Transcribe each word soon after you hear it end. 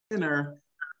Or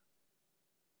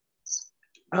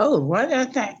oh, what I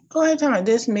think? Go ahead, tell me.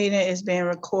 This meeting is being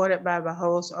recorded by the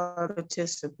host or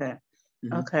participant.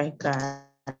 Okay, got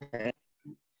it.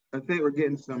 I think we're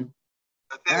getting some.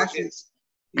 Actually,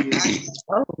 yeah.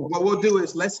 What we'll do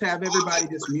is let's have everybody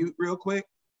just mute real quick.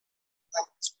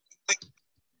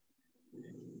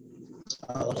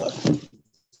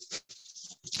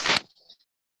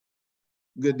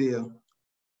 Good deal.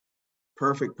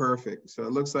 Perfect. So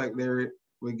it looks like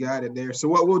we got it there. So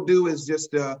what we'll do is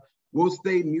just we'll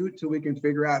stay mute till we can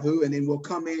figure out who, and then we'll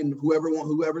come in.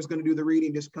 Whoever's going to do the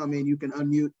reading, just come in. You can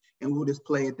unmute, and we'll just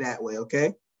play it that way.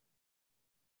 Okay.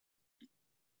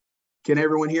 Can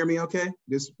everyone hear me? Okay.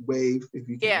 Just wave if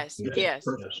you can. Yes. Yes.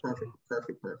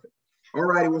 Perfect. All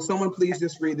righty. Will someone please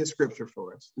just read the scripture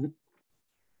for us?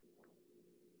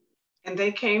 And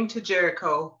they came to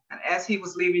Jericho, and as he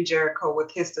was leaving Jericho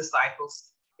with his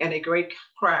disciples and a great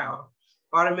crowd,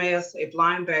 Bartimaeus, a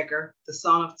blind beggar, the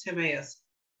son of Timaeus,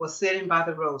 was sitting by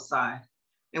the roadside.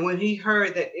 And when he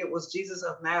heard that it was Jesus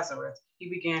of Nazareth, he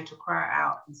began to cry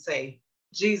out and say,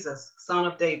 Jesus, son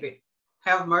of David,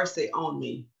 have mercy on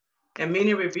me. And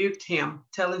many rebuked him,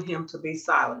 telling him to be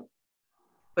silent.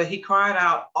 But he cried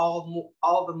out all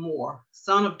the more,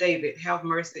 Son of David, have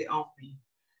mercy on me.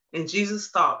 And Jesus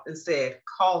stopped and said,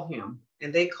 call him.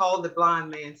 And they called the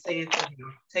blind man, saying to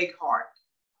him, take heart,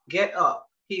 get up,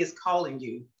 he is calling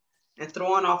you. And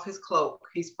throwing off his cloak,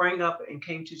 he sprang up and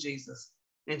came to Jesus.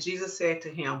 And Jesus said to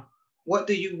him, what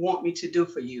do you want me to do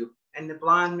for you? And the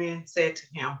blind man said to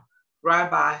him,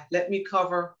 Rabbi, let me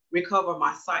recover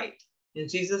my sight. And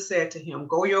Jesus said to him,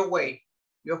 go your way,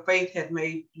 your faith has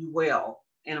made you well.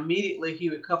 And immediately he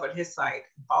recovered his sight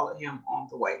and followed him on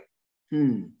the way.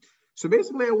 So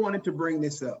basically, I wanted to bring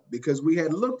this up because we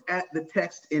had looked at the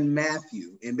text in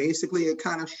Matthew, and basically it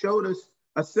kind of showed us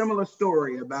a similar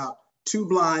story about two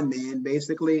blind men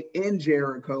basically in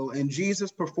Jericho and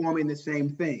Jesus performing the same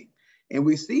thing. And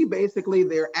we see basically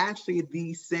they're actually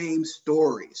the same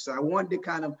story. So I wanted to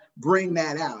kind of bring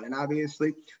that out. And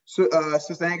obviously,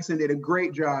 Sister Anderson did a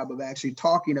great job of actually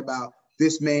talking about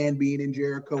this man being in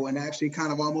Jericho and actually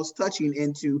kind of almost touching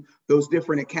into those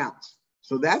different accounts.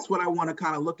 So that's what I want to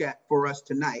kind of look at for us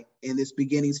tonight in this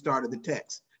beginning start of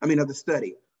the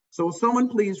study. So will someone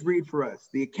please read for us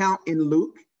the account in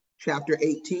Luke chapter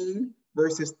 18,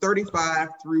 verses 35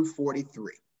 through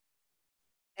 43.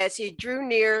 As he drew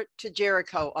near to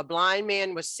Jericho, a blind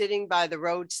man was sitting by the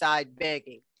roadside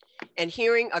begging, and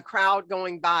hearing a crowd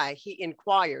going by, he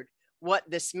inquired what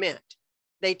this meant.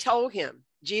 They told him,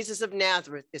 Jesus of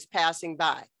Nazareth is passing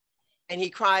by. And he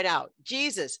cried out,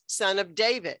 Jesus, son of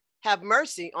David, have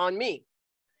mercy on me.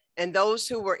 And those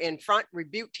who were in front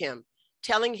rebuked him,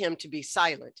 telling him to be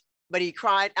silent. But he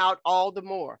cried out all the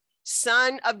more,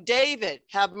 Son of David,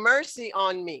 have mercy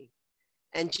on me.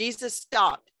 And Jesus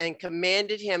stopped and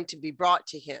commanded him to be brought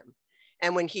to him.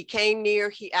 And when he came near,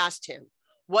 he asked him,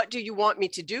 what do you want me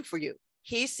to do for you?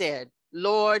 He said,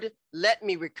 Lord, let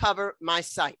me recover my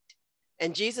sight.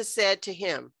 And Jesus said to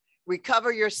him,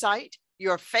 recover your sight,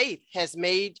 your faith has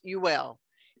made you well.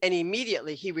 And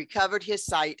immediately he recovered his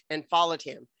sight and followed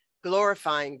him,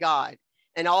 glorifying God.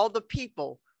 And all the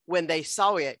people, when they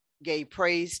saw it, gave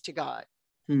praise to God.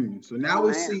 So now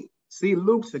we see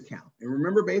Luke's account. And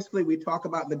remember, basically, we talk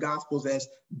about the Gospels as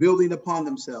building upon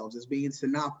themselves, as being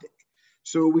synoptic.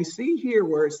 So we see here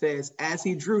where it says, as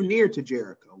he drew near to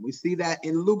Jericho. We see that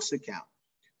in Luke's account.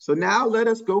 So now let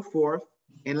us go forth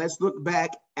and let's look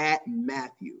back at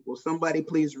Matthew. Will somebody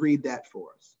please read that for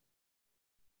us?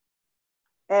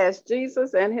 As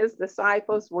Jesus and his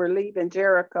disciples were leaving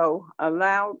Jericho, a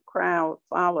loud crowd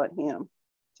followed him.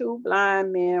 Two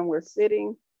blind men were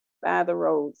sitting by the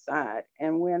roadside,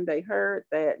 and when they heard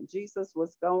that Jesus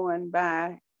was going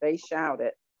by, they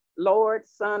shouted, Lord,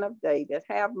 Son of David,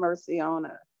 have mercy on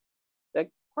us. The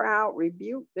crowd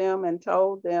rebuked them and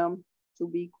told them to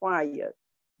be quiet,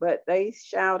 but they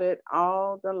shouted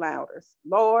all the louder,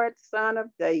 Lord, Son of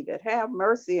David, have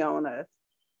mercy on us.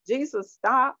 Jesus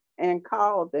stopped and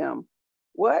called them.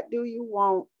 What do you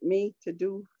want me to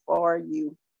do for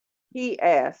you? He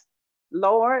asked.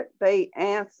 Lord, they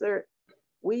answered,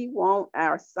 we want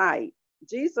our sight.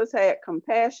 Jesus had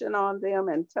compassion on them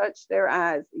and touched their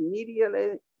eyes.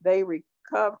 Immediately they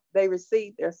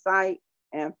received their sight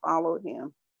and followed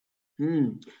him.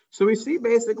 So we see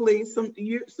basically some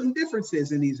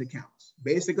differences in these accounts.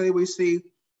 Basically, we see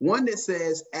one that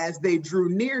says, as they drew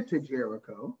near to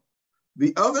Jericho.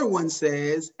 The other one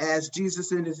says, as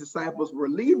Jesus and his disciples were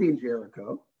leaving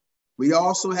Jericho. We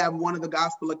also have one of the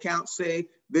gospel accounts say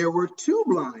there were two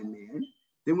blind men.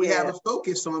 Then we have a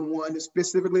focus on one,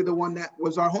 specifically the one that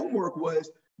was our homework, was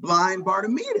blind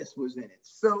Bartimaeus was in it.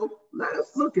 So let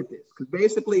us look at this, because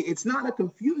basically it's not a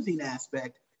confusing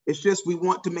aspect. It's just we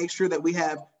want to make sure that we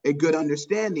have a good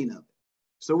understanding of it.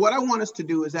 So what I want us to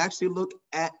do is actually look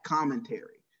at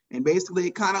commentary. And basically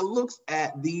it kind of looks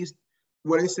at these,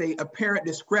 what I say, apparent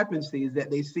discrepancies that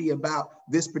they see about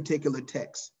this particular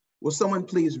text. Will someone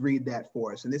please read that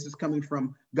for us? And this is coming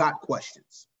from Got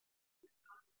Questions.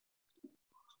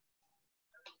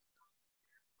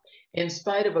 In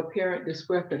spite of apparent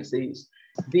discrepancies,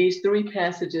 these three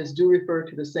passages do refer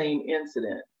to the same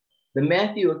incident. The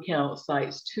Matthew account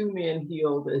cites 2 men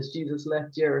healed as Jesus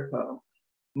left Jericho.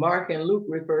 Mark and Luke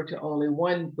refer to only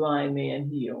one blind man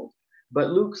healed, but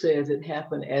Luke says it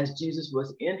happened as Jesus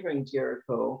was entering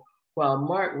Jericho, while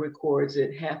Mark records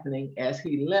it happening as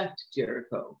he left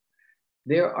Jericho.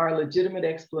 There are legitimate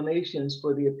explanations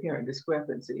for the apparent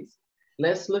discrepancies.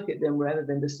 Let's look at them rather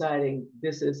than deciding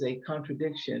this is a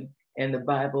contradiction and the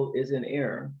Bible is in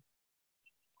error.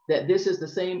 That this is the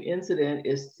same incident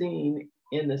is seen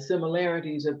in the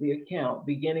similarities of the account,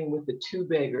 beginning with the 2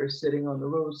 beggars sitting on the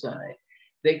roadside.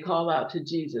 They call out to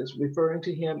Jesus, referring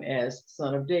to him as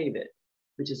Son of David,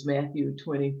 which is Matthew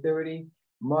 20:30,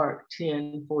 Mark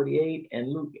 10:48, and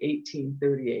Luke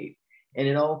 18:38. And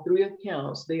in all 3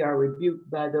 accounts, they are rebuked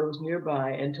by those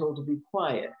nearby and told to be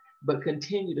quiet, but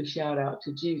continue to shout out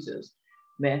to Jesus.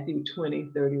 Matthew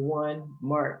 20:31,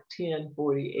 Mark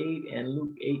 10:48, and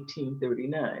Luke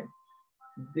 18:39.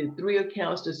 The 3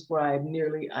 accounts describe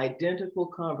nearly identical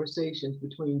conversations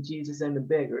between Jesus and the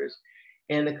beggars,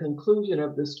 and the conclusion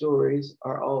of the stories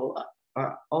are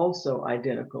also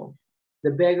identical.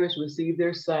 The beggars receive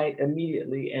their sight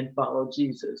immediately and follow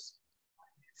Jesus.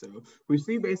 So we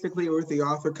see basically with the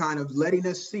author kind of letting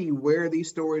us see where these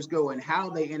stories go and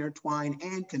how they intertwine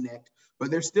and connect,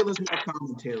 but there still is more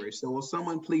commentary. So will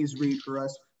someone please read for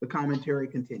us the commentary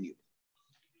continued?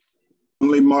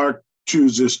 Only Mark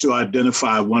chooses to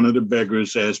identify one of the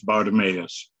beggars as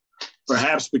Bartimaeus,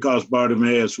 perhaps because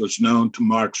Bartimaeus was known to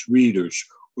Mark's readers,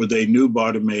 or they knew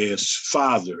Bartimaeus'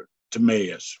 father,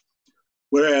 Timaeus,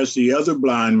 whereas the other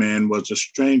blind man was a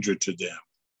stranger to them.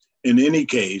 In any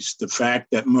case, the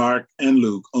fact that Mark and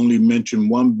Luke only mention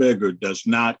one beggar does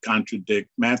not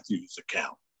contradict Matthew's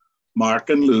account.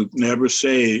 Mark and Luke never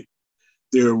say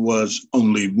there was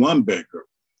only one beggar.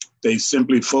 They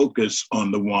simply focus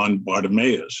on the one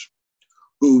Bartimaeus,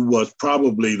 who was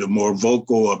probably the more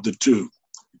vocal of the 2.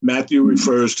 Matthew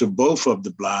refers to both of the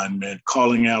blind men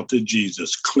calling out to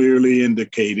Jesus, clearly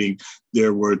indicating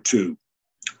there were 2.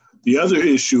 The other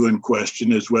issue in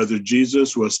question is whether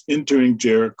Jesus was entering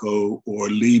Jericho or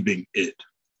leaving it.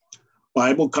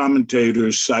 Bible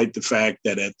commentators cite the fact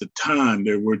that at the time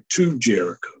there were 2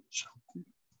 Jerichos.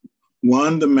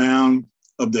 One, the mound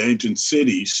of the ancient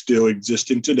city still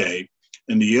existing today,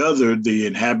 and the other, the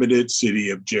inhabited city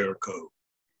of Jericho.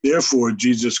 Therefore,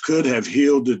 Jesus could have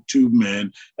healed the 2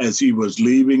 men as he was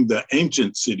leaving the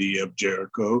ancient city of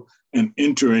Jericho and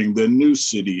entering the new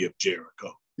city of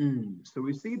Jericho. So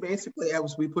we see basically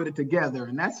as we put it together,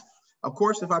 and that's, of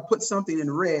course, if I put something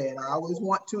in red, I always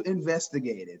want to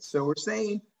investigate it. So we're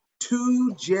saying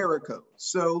 2 Jerichos.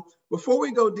 So before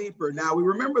we go deeper, now we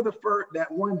remember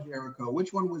that one Jericho.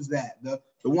 Which one was that?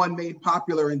 The one made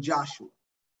popular in Joshua,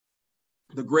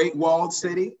 the great walled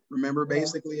city. Remember,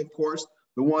 basically, of course,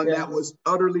 the one that was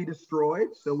utterly destroyed.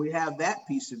 So we have that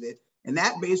piece of it, and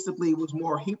that basically was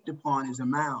more heaped upon as a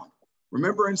mound.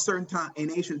 Remember, in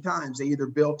ancient times, they either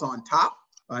built on top,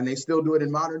 and they still do it in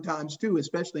modern times too,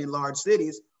 especially in large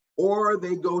cities, or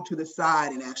they go to the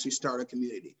side and actually start a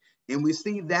community. And we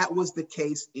see that was the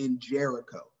case in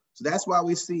Jericho. So that's why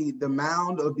we see the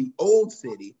mound of the old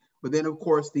city, but then of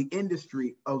course the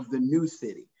industry of the new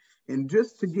city. And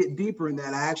just to get deeper in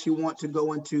that, I actually want to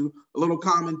go into a little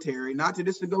commentary, not to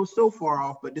just to go so far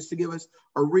off, but just to give us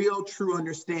a real true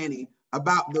understanding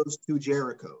about those 2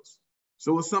 Jerichos.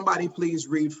 So will somebody please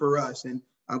read for us? And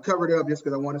I'll cover it up just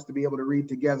because I want us to be able to read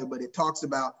together, but it talks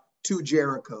about 2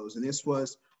 Jerichos. And this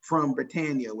was from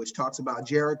Britannia, which talks about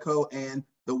Jericho and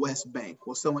the West Bank.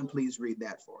 Will someone please read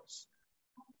that for us?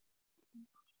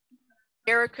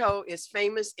 Jericho is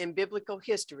famous in biblical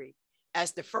history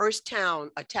as the first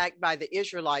town attacked by the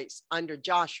Israelites under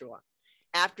Joshua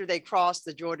after they crossed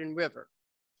the Jordan River.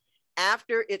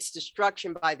 After its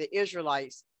destruction by the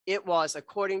Israelites, it was,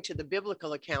 according to the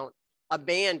biblical account,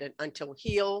 abandoned until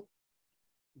Hiel,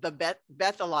 the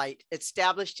Bethelite,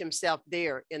 established himself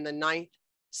there in the 9th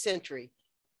century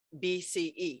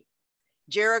BCE.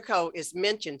 Jericho is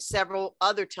mentioned several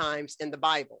other times in the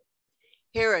Bible.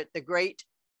 Herod the Great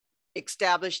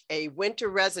established a winter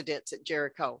residence at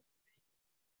Jericho,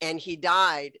 and he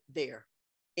died there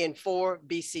in 4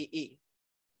 BCE.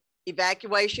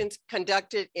 Excavations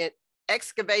conducted in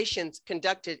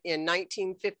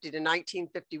 1950 to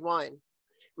 1951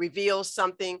 reveals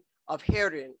something of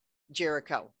Herod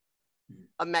Jericho,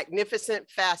 a magnificent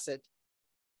facet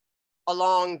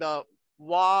along the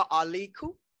Wa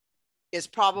Aliku is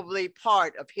probably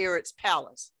part of Herod's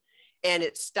palace, and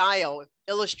its style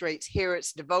illustrates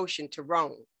Herod's devotion to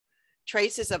Rome.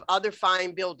 Traces of other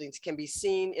fine buildings can be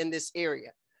seen in this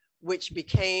area, which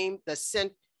became the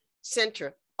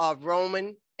center of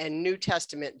Roman and New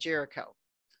Testament Jericho,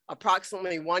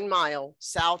 approximately 1 mile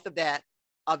south of that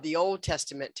of the Old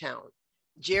Testament town.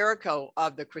 Jericho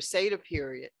of the Crusader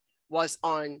period was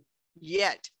on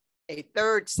yet a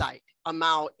third site, a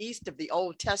mile east of the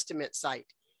Old Testament site,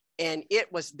 and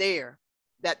it was there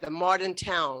that the modern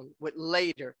town would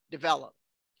later develop.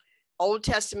 Old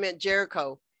Testament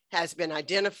Jericho has been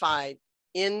identified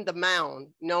in the mound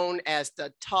known as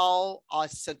the Tal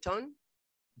Aseton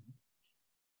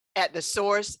at the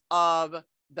source of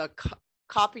the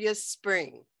Copious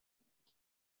Spring.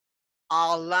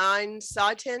 Al-Lain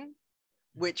Satin,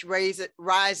 which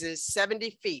rises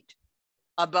 70 feet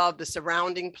above the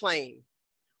surrounding plain.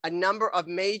 A number of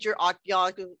major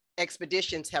archaeological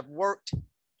expeditions have worked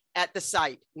at the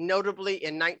site, notably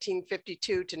in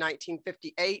 1952 to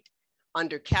 1958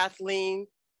 under Kathleen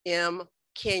M.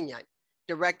 Kenyon,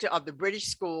 director of the British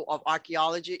School of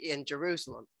Archaeology in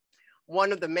Jerusalem.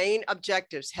 One of the main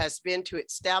objectives has been to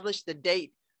establish the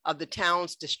date of the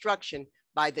town's destruction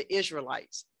by the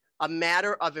Israelites, a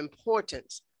matter of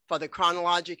importance for the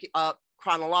chronology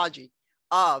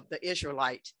of the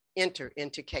Israelites enter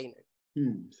into Canaan.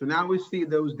 So now we see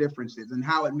those differences and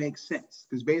how it makes sense.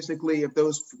 Because basically, if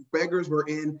those beggars were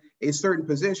in a certain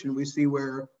position, we see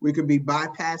where we could be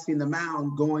bypassing the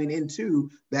mound going into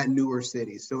that newer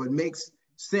city. So it makes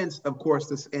sense, of course,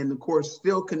 this, and of course,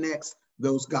 still connects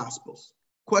those gospels.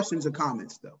 Questions or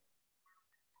comments, though?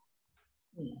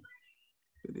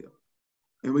 Good deal.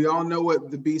 And we all know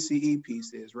what the BCE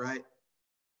piece is, right?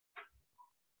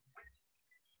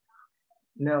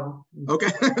 No. Okay,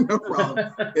 no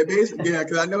problem. It basically, yeah,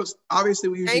 because I know obviously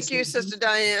we usually Thank you, Sister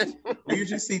Diane. We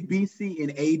usually see BC and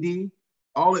AD.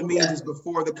 All it means is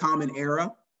before the Common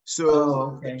Era.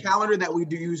 So the calendar that we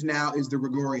do use now is the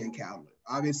Gregorian calendar.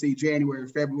 Obviously, January,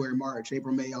 February, March,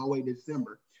 April, May, all the way to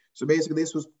December. So basically,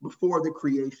 this was before the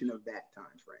creation of that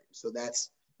time frame. So that's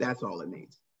all it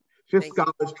means. Just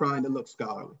scholars trying to look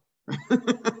scholarly.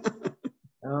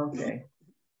 Okay.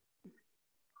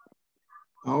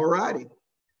 All righty.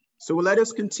 So let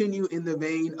us continue in the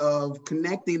vein of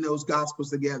connecting those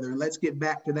gospels together, and let's get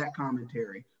back to that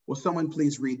commentary. Will someone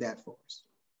please read that for us?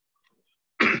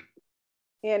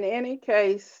 In any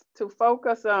case, to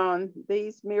focus on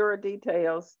these mirror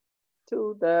details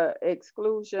to the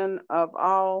exclusion of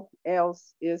all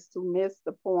else is to miss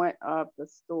the point of the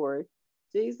story.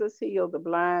 Jesus healed the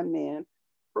blind man,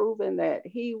 proving that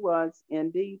he was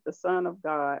indeed the Son of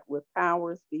God with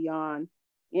powers beyond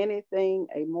anything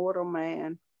a mortal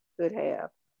man could have.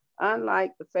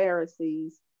 Unlike the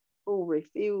Pharisees who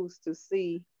refused to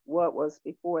see what was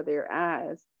before their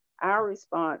eyes, our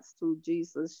response to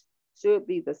Jesus should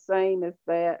be the same as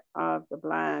that of the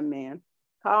blind man.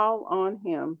 Call on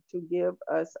him to give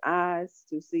us eyes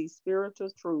to see spiritual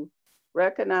truth,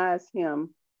 recognize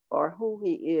him for who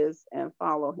he is, and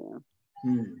follow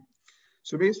him.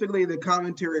 So basically, the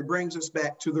commentary brings us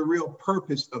back to the real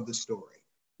purpose of the story,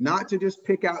 not to just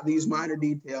pick out these minor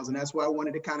details. And that's why I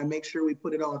wanted to kind of make sure we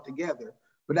put it all together,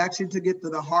 but actually to get to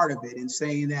the heart of it and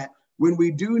saying that when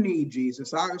we do need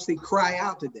Jesus, obviously cry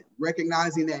out to them,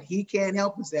 recognizing that he can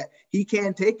help us, that he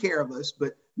can take care of us,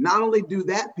 but not only do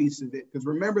that piece of it, because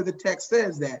remember the text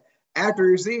says that after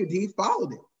he received, he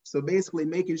followed it. So basically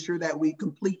making sure that we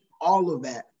complete all of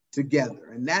that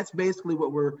together. And that's basically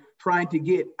what we're trying to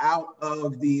get out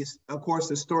of these, of course,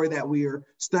 the story that we are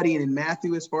studying in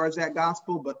Matthew as far as that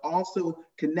gospel, but also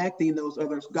connecting those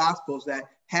other gospels that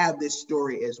have this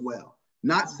story as well.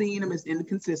 Not seeing them as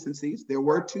inconsistencies. There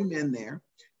were two men there.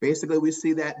 Basically, we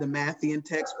see that the Matthean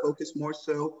text focused more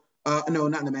so, no,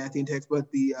 not the Matthean text, but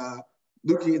the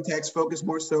Lukean text focused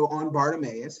more so on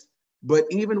Bartimaeus. But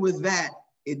even with that,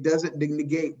 it doesn't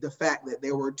negate the fact that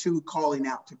there were two calling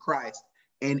out to Christ.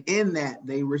 And in that,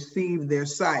 they received their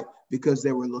sight because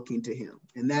they were looking to him.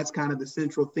 And that's kind of the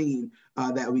central theme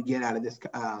that we get out of this,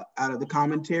 out of the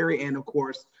commentary, and of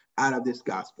course, out of this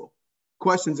gospel.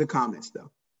 Questions or comments,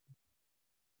 though?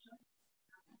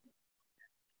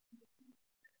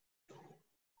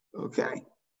 Okay.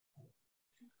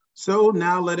 So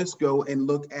now let us go and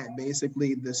look at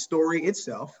basically the story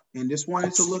itself. And just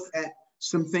wanted to look at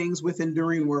some things with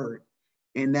enduring word.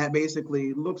 And that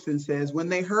basically looks and says, when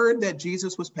they heard that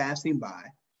Jesus was passing by,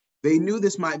 They knew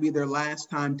this might be their last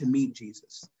time to meet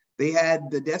Jesus. They had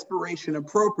the desperation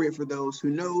appropriate for those who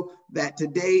know that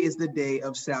today is the day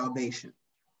of salvation.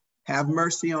 Have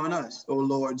mercy on us, O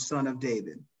Lord, Son of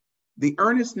David. The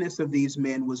earnestness of these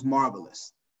men was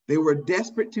marvelous. They were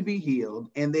desperate to be healed,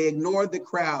 and they ignored the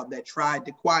crowd that tried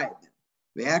to quiet them.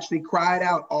 They actually cried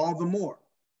out all the more,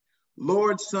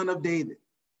 Lord, Son of David.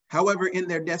 However, in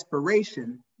their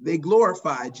desperation, they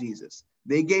glorified Jesus.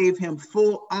 They gave him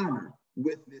full honor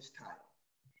with this title.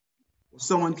 Will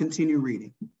someone continue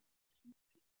reading?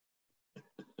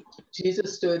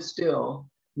 Jesus stood still.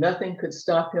 Nothing could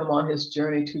stop him on his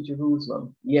journey to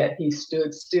Jerusalem, yet he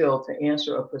stood still to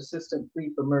answer a persistent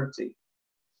plea for mercy.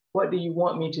 What do you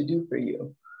want me to do for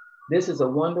you? This is a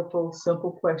wonderful,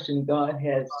 simple question God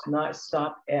has not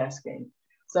stopped asking.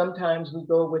 Sometimes we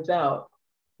go without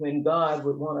when God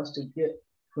would want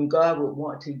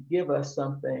to give us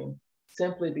something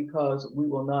simply because we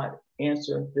will not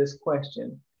answer this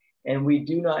question. And we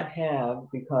do not have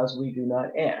because we do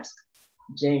not ask.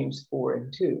 James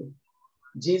 4:2.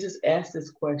 Jesus asked this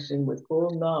question with full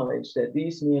knowledge that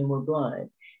these men were blind.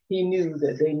 He knew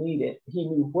what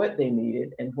they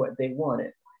needed and what they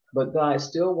wanted. But God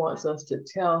still wants us to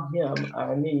tell him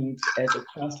our needs as a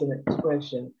constant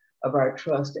expression of our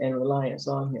trust and reliance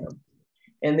on him.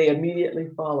 And they immediately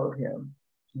followed him.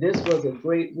 This was a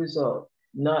great result.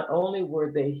 Not only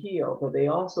were they healed, but they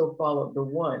also followed the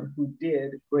one who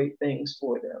did great things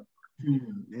for them.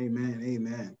 Amen,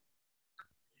 amen.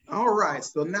 All right,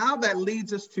 so now that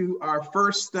leads us to our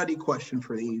first study question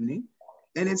for the evening.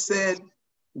 And it said,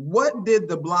 what did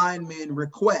the blind men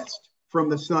request from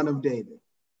the Son of David?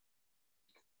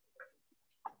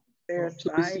 Their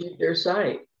sight. Their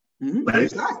sight.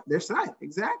 Their sight,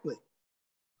 exactly.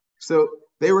 So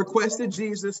they requested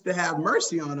Jesus to have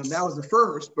mercy on them. That was the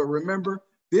first, but remember,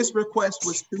 this request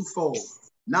was twofold.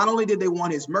 Not only did they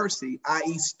want his mercy,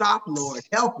 i.e. stop, Lord,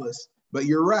 help us, but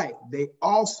you're right, they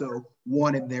also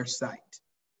wanted their sight.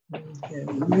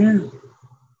 Amen.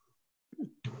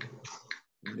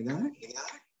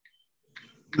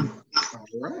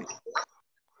 All right.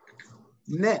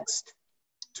 Next,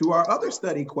 to our other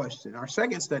study question, our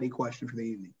second study question for the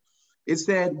evening. It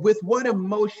said, with what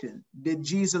emotion did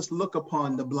Jesus look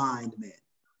upon the blind men?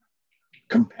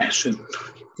 Compassion.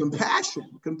 Compassion.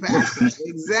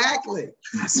 Exactly.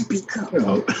 Speak up.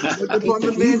 Look upon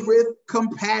the men with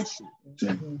compassion.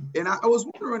 And I was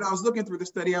wondering, when I was looking through the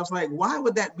study, I was like, why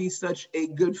would that be such a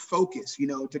good focus,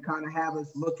 to kind of have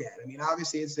us look at? I mean,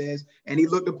 obviously it says, and he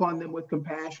looked upon them with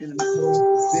compassion, and of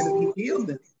course, then he healed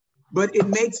them. But it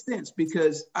makes sense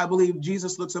because I believe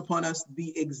Jesus looks upon us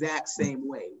the exact same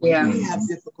way. When we have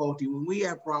difficulty, when we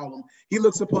have problems, he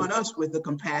looks upon us with a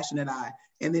compassionate eye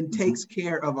and then takes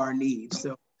care of our needs.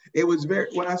 So it was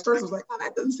when I first was like, oh,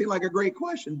 that doesn't seem like a great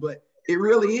question, but it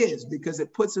really is, because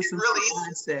it puts us in the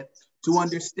mindset to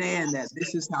understand that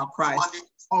this is how Christ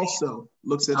also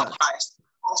looks at us.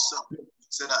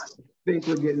 I think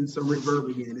we're getting some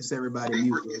reverb again. It's everybody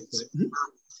muted.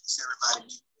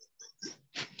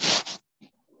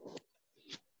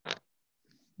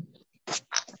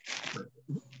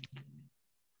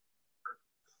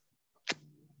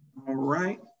 All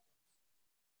right.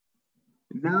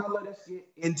 Now let us get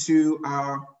into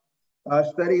our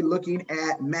study looking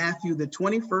at Matthew, the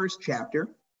 21st chapter,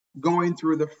 going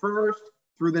through the 1st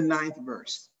through the 9th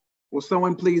verse. Will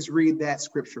someone please read that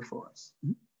scripture for us?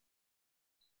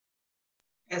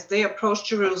 As they approached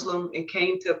Jerusalem and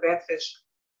came to Bethphage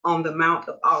on the Mount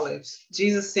of Olives,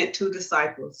 Jesus sent 2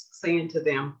 disciples, saying to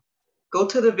them, go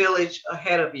to the village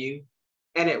ahead of you,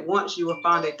 and at once you will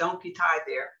find a donkey tied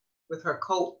there with her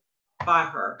colt by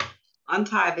her.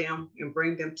 Untie them and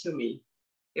bring them to me.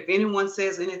 If anyone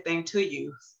says anything to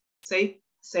you, say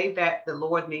that the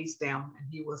Lord needs them, and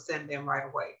he will send them right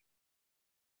away.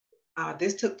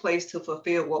 This took place to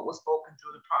fulfill what was spoken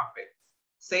through the prophet.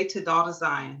 Say to daughter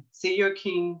Zion, see, your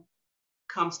king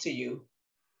comes to you,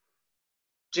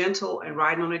 gentle and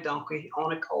riding on a donkey,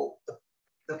 on a colt,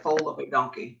 the foal of a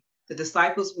donkey. The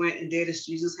disciples went and did as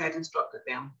Jesus had instructed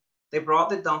them. They brought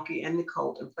the donkey and the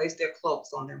colt and placed their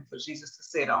cloaks on them for Jesus to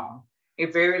sit on. A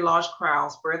very large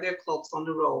crowd spread their cloaks on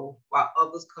the road, while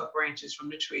others cut branches from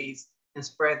the trees and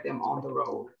spread them on the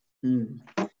road.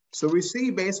 So we see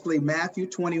basically Matthew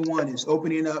 21 is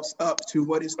opening us up to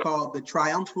what is called the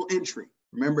triumphal entry.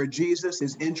 Remember, Jesus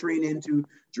is entering into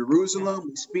Jerusalem.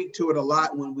 We speak to it a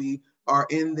lot when we are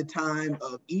in the time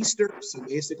of Easter. So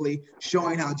basically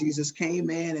showing how Jesus came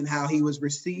in and how he was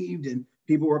received, and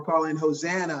people were calling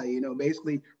Hosanna,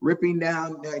 basically ripping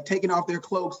down, taking off their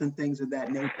cloaks and things of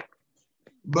that nature.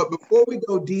 But before we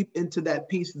go deep into that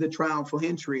piece of the triumphal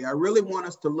entry, I really want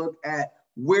us to look at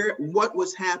what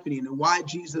was happening and why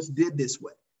Jesus did this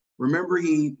way. Remember,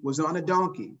 he was on a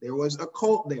donkey. There was a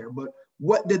colt there, but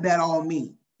what did that all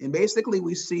mean? And basically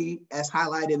we see, as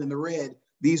highlighted in the red,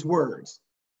 these words.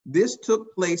 This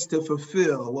took place to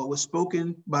fulfill what was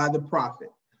spoken by the prophet.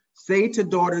 Say to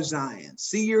daughter Zion,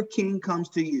 see your king comes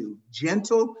to you,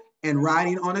 gentle and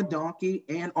riding on a donkey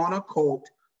and on a colt,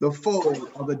 the foal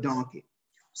of a donkey.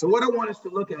 So what I want us to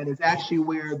look at is actually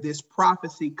where this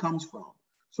prophecy comes from.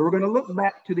 So we're going to look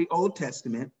back to the Old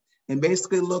Testament and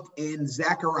basically look in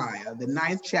Zechariah, the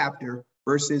 9th chapter,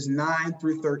 verses 9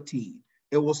 through 13.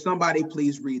 Will somebody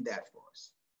please read that for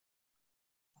us?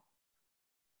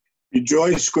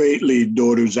 Rejoice greatly,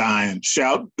 daughter Zion.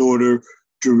 Shout, daughter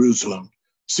Jerusalem.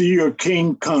 See, your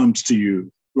king comes to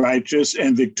you, righteous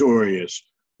and victorious,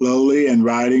 lowly and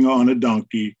riding on a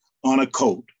donkey, on a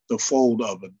colt, the foal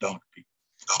of a donkey.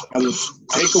 I will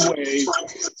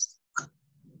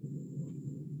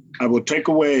take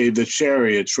away the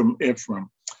chariots from Ephraim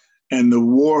and the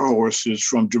war horses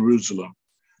from Jerusalem,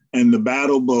 and the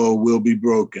battle bow will be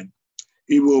broken.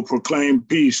 He will proclaim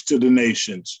peace to the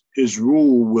nations. His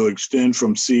rule will extend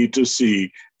from sea to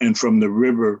sea and from the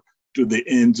river to the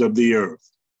ends of the earth.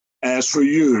 As for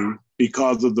you,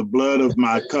 because of the blood of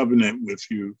my covenant with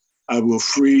you, I will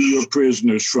free your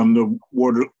prisoners from the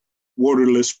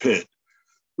waterless pit.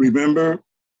 Return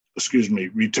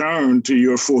to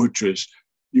your fortress,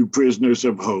 you prisoners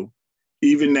of hope.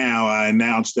 Even now I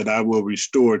announce that I will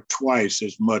restore twice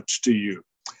as much to you.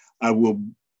 I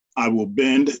will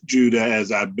bend Judah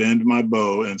as I bend my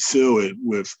bow and fill it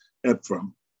with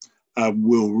Ephraim. I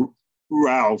will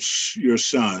rouse your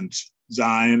sons,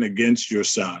 Zion against your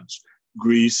sons,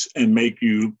 Greece, and make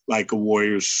you like a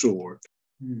warrior's sword.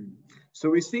 So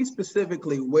we see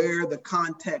specifically where the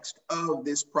context of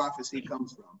this prophecy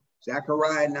comes from.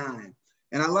 Zechariah 9.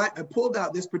 And I pulled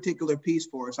out this particular piece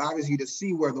for us, obviously to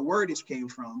see where the wordage came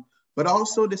from, but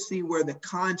also to see where the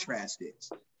contrast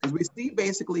is. Because we see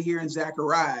basically here in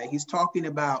Zechariah, he's talking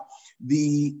about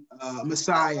the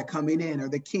Messiah coming in, or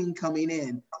the king coming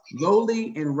in,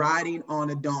 lowly and riding on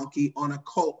a donkey, on a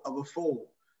colt of a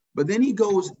foal. But then he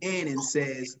goes in and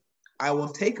says, I will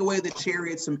take away the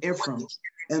chariots from Ephraim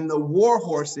and the war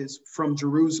horses from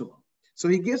Jerusalem. So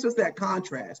he gives us that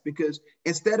contrast, because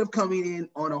instead of coming in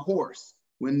on a horse,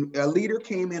 when a leader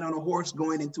came in on a horse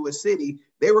going into a city,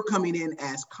 they were coming in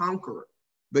as conqueror.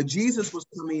 But Jesus was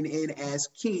coming in as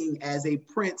king, as a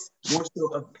prince, more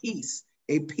so of peace,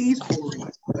 a peaceful reign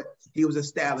that he was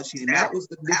establishing. And that was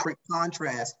the different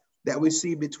contrast that we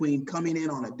see between coming in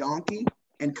on a donkey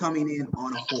and coming in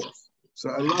on a horse. So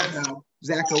I love how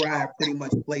Zechariah pretty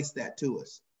much placed that to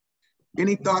us.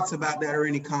 Any thoughts about that or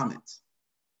any comments?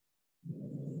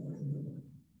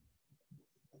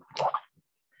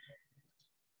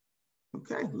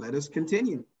 Okay, let us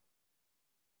continue.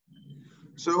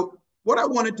 So what I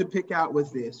wanted to pick out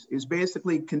with this is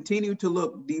basically continue to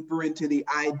look deeper into the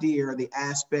idea or the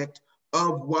aspect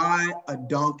of why a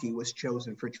donkey was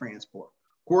chosen for transport.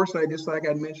 Of course, just like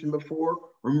I mentioned before,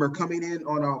 remember, coming in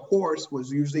on a horse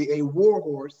was usually a war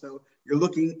horse, so you're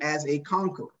looking as a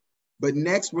conqueror. But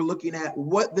next, we're looking at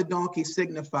what the donkey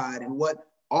signified and what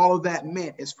all of that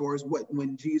meant as far as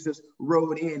when Jesus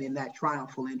rode in that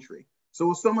triumphal entry. So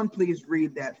will someone please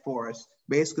read that for us,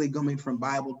 basically going from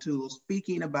Bible Tools,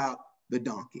 speaking about the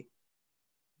donkey.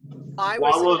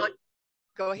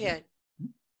 Go ahead.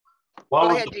 Go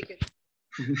ahead, Deacon.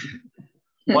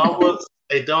 Why was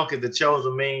a donkey the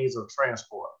chosen means of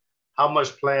transport? How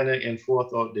much planning and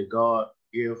forethought did God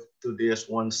give to this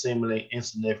one seemingly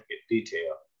insignificant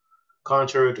detail?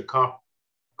 Contrary to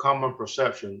common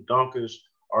perception, donkeys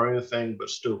are anything but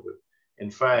stupid. In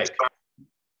fact,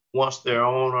 once their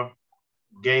owner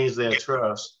gains their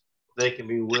trust, they can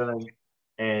be willing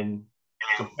and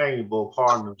companionable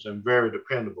partners and very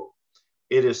dependable.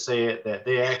 It is said that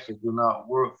they actually do not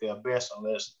work their best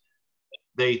unless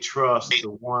they trust the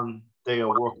one they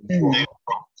are working for.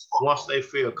 Once they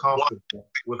feel comfortable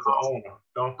with the owner,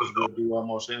 donkeys will do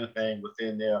almost anything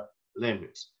within their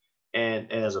limits.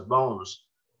 And as a bonus,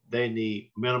 they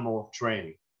need minimal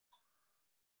training.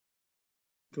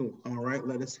 Cool. All right,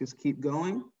 let us just keep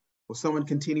going. Will someone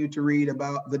continue to read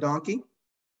about the donkey?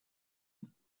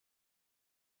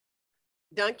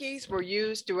 Donkeys were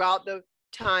used throughout the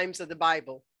times of the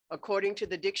Bible, according to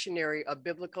the Dictionary of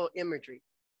Biblical Imagery.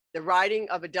 The riding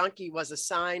of a donkey was a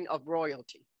sign of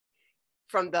royalty.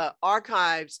 From the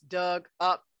archives dug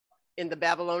up in the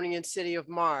Babylonian city of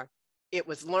Mar, it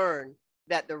was learned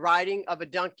that the riding of a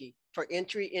donkey for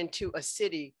entry into a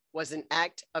city was an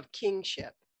act of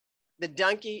kingship. The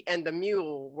donkey and the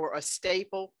mule were a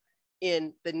staple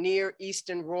in the Near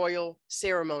Eastern royal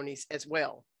ceremonies as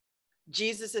well.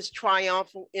 Jesus'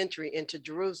 triumphal entry into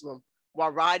Jerusalem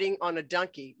while riding on a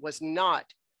donkey was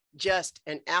not just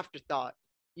an afterthought,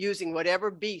 using whatever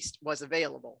beast was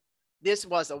available. This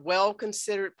was a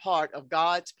well-considered part of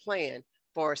God's plan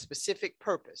for a specific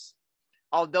purpose.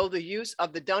 Although the use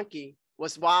of the donkey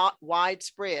was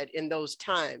widespread in those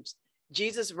times,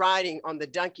 Jesus riding on the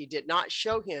donkey did not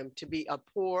show him to be a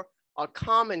poor or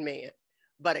common man,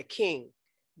 but a king,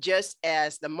 just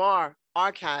as the Mar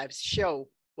archives show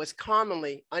was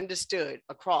commonly understood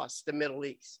across the Middle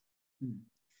East.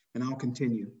 And I'll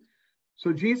continue.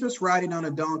 So Jesus riding on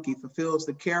a donkey fulfills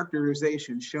the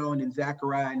characterization shown in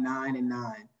Zechariah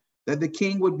 9:9, that the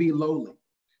king would be lowly.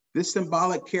 This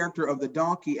symbolic character of the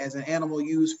donkey as an animal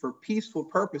used for peaceful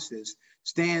purposes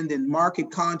stand in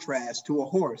marked contrast to a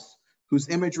horse whose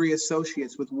imagery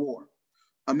associates with war.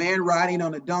 A man riding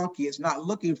on a donkey is not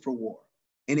looking for war.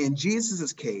 And in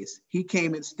Jesus's case, he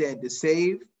came instead to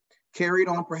save, carried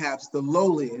on perhaps the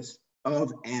lowliest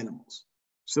of animals.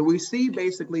 So we see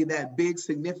basically that big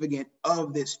significance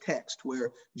of this text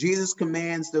where Jesus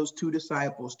commands those two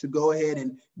disciples to go ahead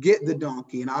and get the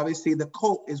donkey. And obviously the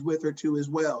colt is with her too as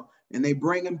well. And they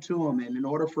bring him to him. And in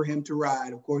order for him to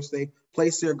ride, of course, they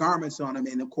place their garments on him.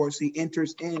 And of course, he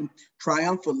enters in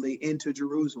triumphantly into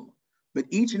Jerusalem. But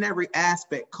each and every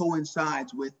aspect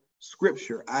coincides with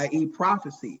scripture, i.e.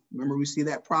 prophecy. Remember, we see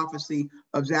that prophecy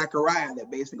of Zechariah that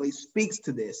basically speaks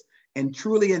to this and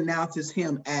truly announces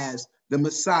him as the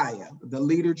Messiah, the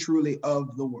leader truly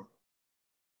of the world.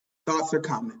 Thoughts or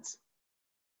comments?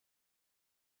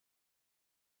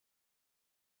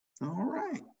 All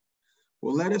right.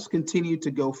 Well, let us continue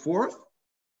to go forth.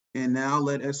 And now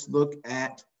let us look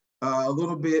at a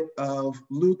little bit of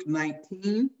Luke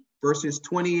 19, verses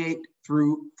 28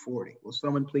 through 40. Will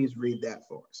someone please read that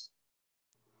for us?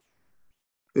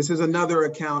 This is another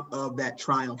account of that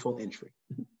triumphal entry.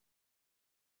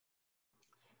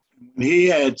 When he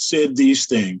had said these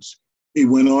things, he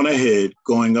went on ahead,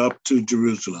 going up to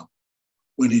Jerusalem.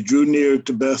 When he drew near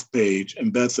to Bethphage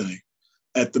and Bethany,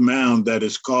 at the mound that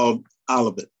is called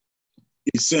Olivet,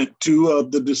 he sent two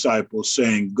of the disciples,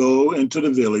 saying, "Go into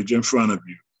the village in front of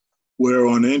you, where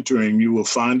on entering you will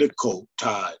find a colt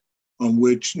tied, on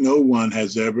which no one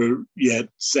has ever yet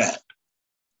sat.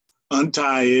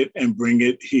 Untie it and bring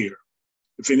it here.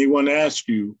 If anyone asks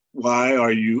you, 'Why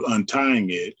are you untying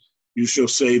it?' you shall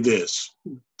say this,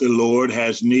 'The Lord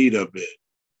has need of it.'"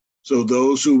 So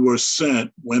those who were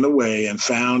sent went away and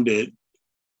found it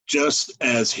just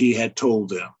as he had told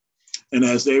them. And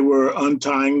as they were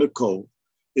untying the colt,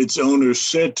 its owner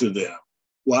said to them,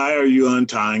 "Why are you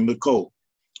untying the colt?"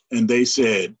 And they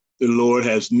said, "The Lord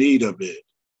has need of it."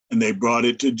 And they brought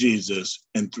it to Jesus,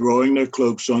 and throwing their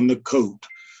cloaks on the coat,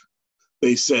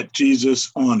 they set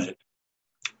Jesus on it.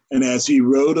 And as he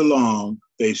rode along,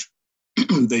 they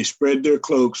spread their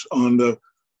cloaks on the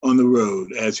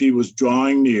road. As he was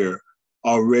drawing near,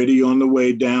 already on the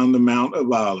way down the Mount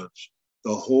of Olives,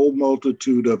 the whole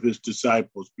multitude of his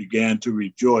disciples began to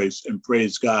rejoice and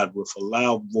praise God with a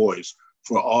loud voice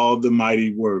for all the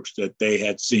mighty works that they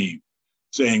had seen,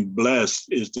 saying,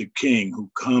 "Blessed is the King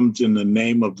who comes in the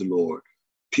name of the Lord,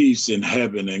 peace in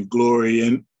heaven and glory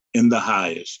in the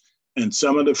highest." And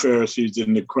some of the Pharisees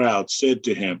in the crowd said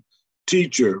to him,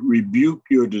 "Teacher, rebuke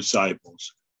your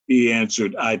disciples." He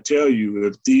answered, "I tell you,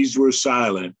 if these were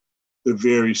silent, the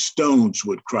very stones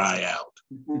would cry out."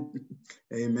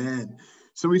 Amen.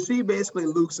 So we see basically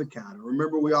Luke's account.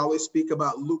 Remember, we always speak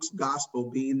about Luke's gospel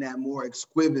being that more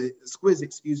exquisite,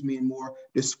 and more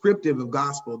descriptive of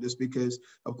gospel, just because,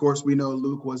 of course, we know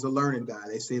Luke was a learned guy.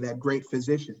 They say that great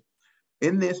physician.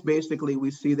 In this, basically,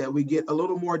 we see that we get a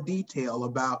little more detail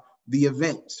about the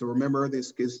event. So remember,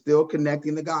 this is still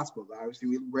connecting the gospels. Obviously,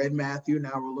 we read Matthew.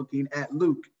 Now we're looking at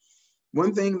Luke.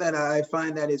 One thing that I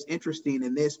find that is interesting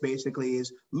in this basically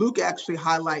is Luke actually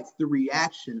highlights the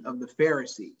reaction of the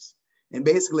Pharisees and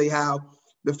basically how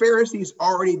the Pharisees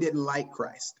already didn't like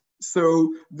Christ.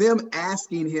 So them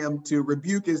asking him to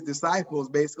rebuke his disciples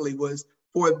basically was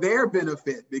for their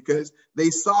benefit because they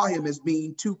saw him as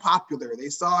being too popular. They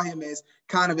saw him as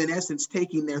kind of, in essence,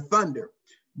 taking their thunder.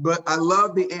 But I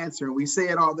love the answer. And we say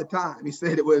it all the time. He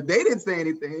said, well, they didn't say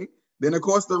anything. Then, of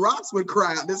course, the rocks would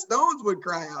cry out, the stones would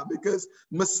cry out because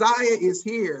Messiah is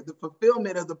here. The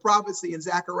fulfillment of the prophecy in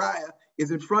Zechariah is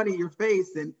in front of your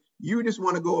face, and you just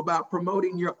want to go about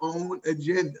promoting your own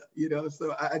agenda,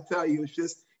 So I tell you, it's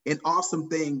just an awesome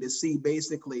thing to see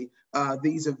basically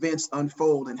these events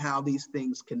unfold and how these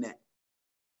things connect.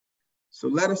 So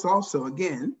let us also,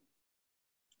 again,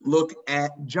 look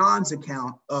at John's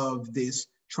account of this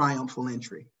triumphal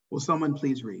entry. Will someone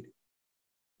please read?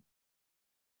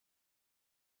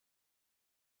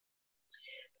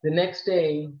 The next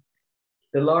day,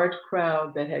 the large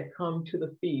crowd that had come to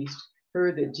the feast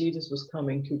heard that Jesus was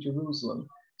coming to Jerusalem.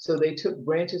 So they took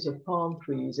branches of palm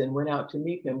trees and went out to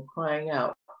meet him, crying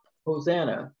out,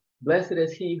 "Hosanna, blessed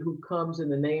is he who comes in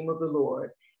the name of the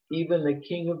Lord, even the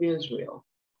King of Israel."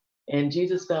 And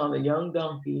Jesus found a young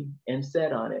donkey and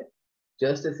sat on it,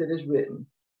 just as it is written,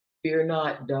 "Fear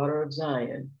not, daughter of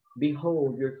Zion.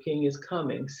 Behold, your king is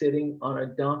coming, sitting on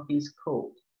a donkey's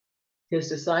colt." His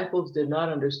disciples did not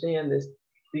understand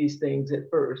these things at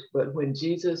first, but when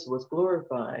Jesus was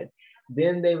glorified,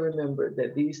 then they remembered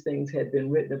that these things had been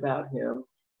written about him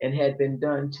and had been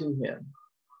done to him.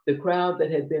 The crowd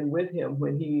that had been with him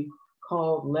when he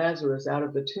called Lazarus out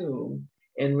of the tomb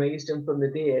and raised him from the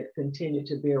dead continued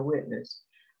to bear witness.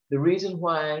 The reason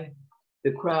why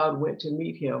the crowd went to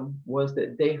meet him was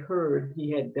that they heard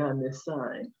he had done this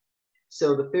sign.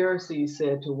 So the Pharisees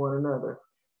said to one another,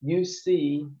 "You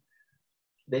see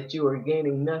that you are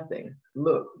gaining nothing.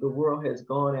 Look, the world has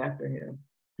gone after him."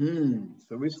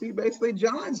 So we see basically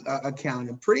John's account,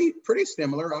 and pretty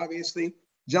similar. Obviously,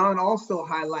 John also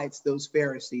highlights those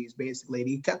Pharisees.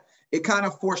 Basically, it kind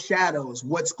of foreshadows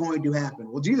what's going to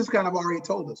happen. Well, Jesus kind of already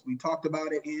told us. We talked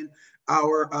about it in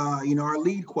our our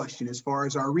lead question as far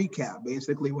as our recap.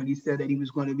 Basically, when he said that he was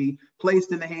going to be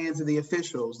placed in the hands of the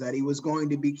officials, that he was going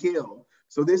to be killed.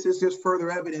 So this is just further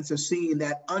evidence of seeing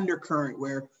that undercurrent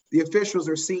where the officials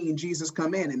are seeing Jesus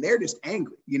come in and they're just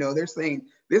angry. They're saying,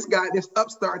 this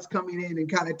upstart's coming in and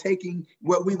kind of taking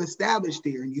what we've established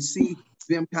here. And you see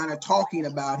them kind of talking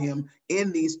about him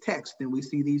in these texts, and we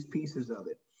see these pieces of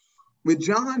it. With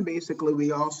John, basically,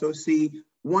 we also see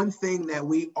one thing that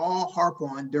we all harp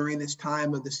on during this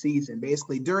time of the season,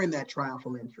 basically during that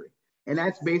triumphal entry. And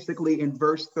that's basically in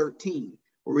verse 13,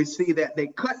 where we see that they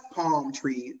cut palm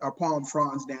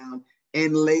fronds down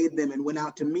and laid them and went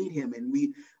out to meet him. And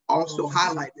we also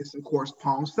highlight this, of course,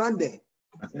 Palm Sunday,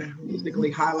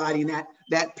 basically highlighting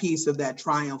that piece of that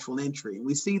triumphal entry. And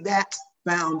we see that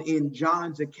found in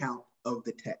John's account of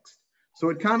the text. So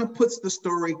it kind of puts the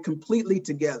story completely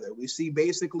together. We see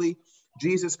basically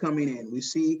Jesus coming in. We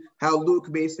see how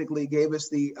Luke basically gave us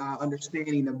the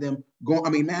understanding of them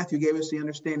Matthew gave us the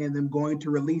understanding of them going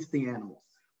to release the animals.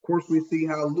 Of course, we see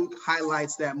how Luke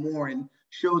highlights that more and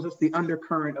shows us the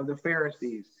undercurrent of the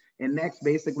Pharisees. And next,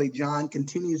 basically, John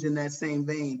continues in that same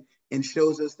vein and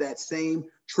shows us that same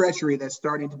treachery that's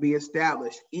starting to be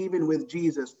established, even with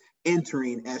Jesus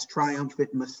entering as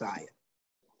triumphant Messiah.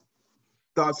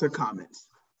 Thoughts or comments?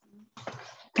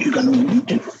 You got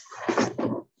to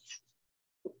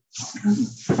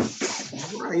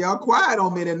All right, y'all quiet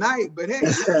on me tonight, but hey.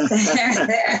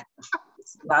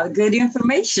 A lot of good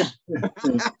information.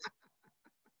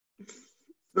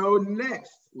 So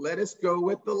next, let us go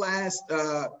with the last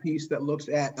piece that looks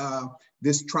at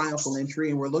this triumphal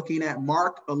entry. And we're looking at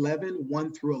Mark 11,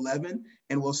 1 through 11.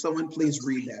 And will someone please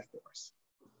read that for us?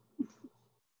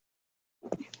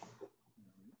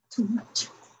 Too much.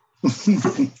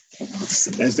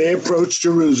 As they approached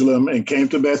Jerusalem and came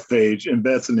to Bethphage and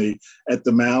Bethany at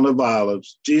the Mount of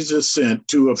Olives, Jesus sent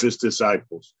two of his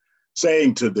disciples,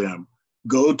 saying to them,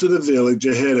 "Go to the village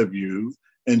ahead of you,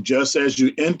 and just as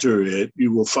you enter it,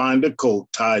 you will find a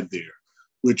colt tied there,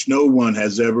 which no one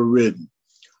has ever ridden.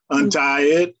 Untie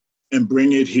it and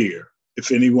bring it here.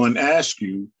 If anyone asks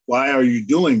you, 'Why are you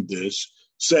doing this?'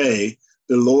 say,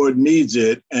 'The Lord needs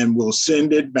it and will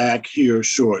send it back here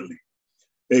shortly.'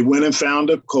 They went and found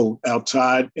a colt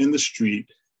outside in the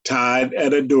street, tied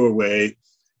at a doorway.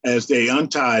 As they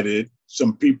untied it,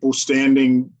 some people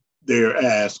standing there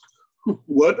asked,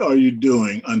 'What are you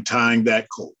doing untying that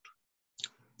colt?'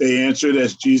 They answered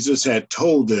as Jesus had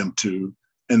told them to,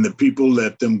 and the people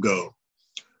let them go.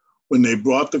 When they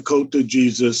brought the colt to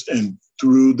Jesus and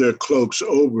threw their cloaks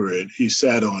over it, he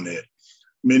sat on it.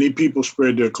 Many people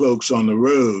spread their cloaks on the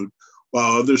road,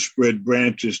 while others spread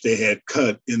branches they had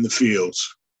cut in the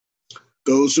fields.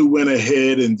 Those who went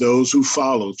ahead and those who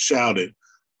followed shouted,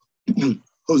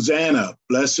 'Hosanna,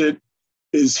 blessed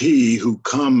is he who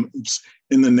comes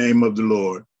in the name of the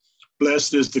Lord.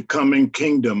 Blessed is the coming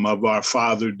kingdom of our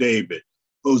father David.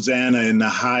 Hosanna in the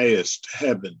highest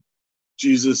heaven.'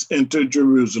 Jesus entered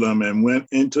Jerusalem and went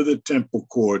into the temple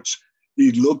courts.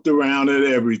 He looked around at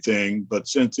everything, but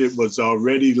since it was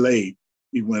already late,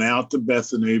 he went out to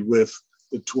Bethany with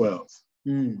the 12.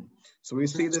 So we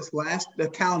see this last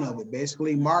account of it,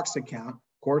 basically Mark's account.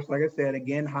 Of course, like I said,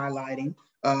 again, highlighting,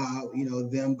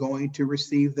 them going to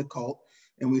receive the colt,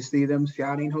 and we see them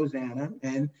shouting Hosanna.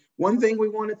 And one thing we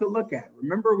wanted to look at,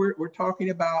 remember, we're talking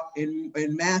about in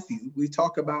Matthew, we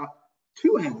talk about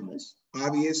two animals.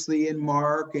 Obviously in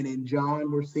Mark and in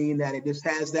John, we're seeing that it just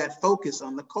has that focus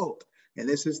on the colt. And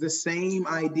this is the same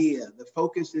idea. The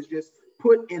focus is just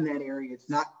put in that area. It's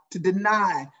not to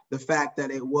deny the fact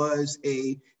that it was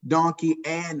a donkey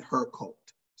and her colt.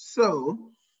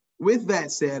 So with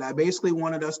that said, I basically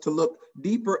wanted us to look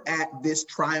deeper at this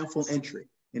triumphal entry.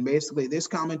 And basically this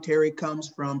commentary comes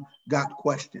from Got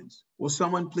Questions. Will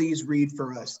someone please read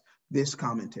for us this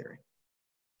commentary?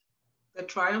 The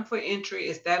triumphal entry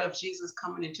is that of Jesus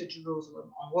coming into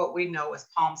Jerusalem on what we know as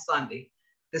Palm Sunday,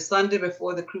 the Sunday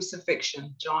before the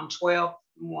crucifixion, John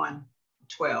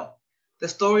 12:1-12. The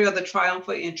story of the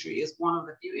triumphal entry is one of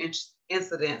the few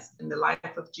incidents in the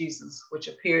life of Jesus which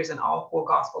appears in all four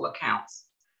gospel accounts.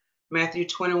 Matthew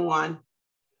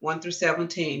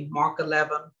 21:1-17, Mark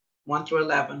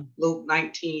 11:1-11, Luke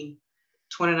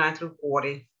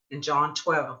 19:29-40, and John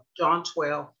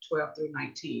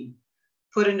 12:12-19.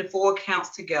 Putting the four accounts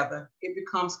together, it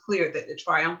becomes clear that the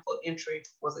triumphal entry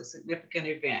was a significant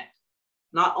event,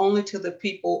 not only to the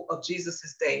people of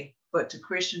Jesus' day, but to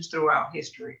Christians throughout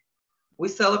history. We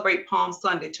celebrate Palm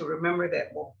Sunday to remember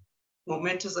that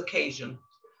momentous occasion.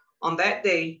 On that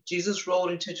day, Jesus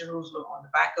rode into Jerusalem on the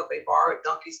back of a borrowed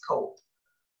donkey's colt,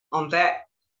 on that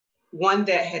one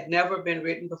that had never been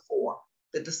ridden before.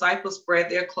 The disciples spread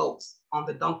their cloaks on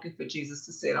the donkey for Jesus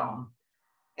to sit on,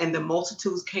 and the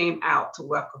multitudes came out to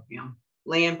welcome him,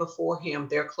 laying before him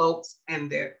their cloaks and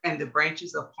the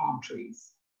branches of palm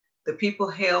trees. The people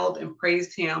hailed and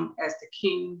praised him as the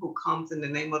King who comes in the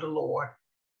name of the Lord,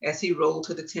 as he rode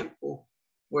to the temple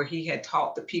where he had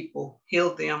taught the people,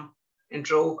 healed them, and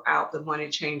drove out the money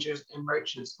changers and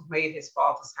merchants who made his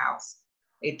father's house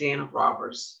a den of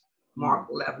robbers.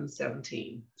 Mark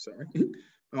 11:17. Sorry.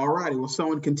 All righty. Will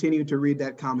someone continue to read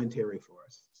that commentary for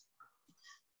us?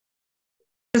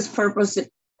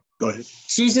 Go ahead.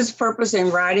 Jesus' purpose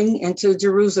in riding into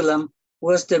Jerusalem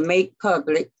was to make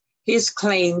public his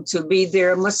claim to be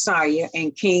their Messiah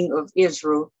and King of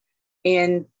Israel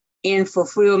in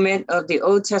fulfillment of the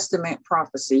Old Testament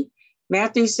prophecy.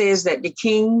 Matthew says that the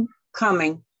king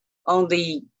coming on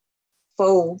the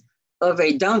foal of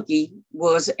a donkey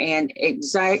was an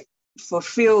exact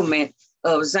fulfillment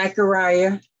of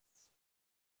Zechariah,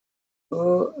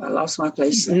 I lost my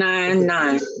place,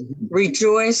 9:9.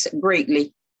 Rejoice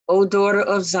greatly, O daughter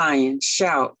of Zion,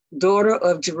 shout, daughter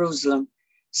of Jerusalem.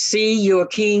 See, your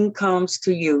king comes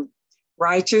to you,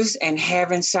 righteous and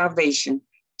having salvation,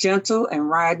 gentle and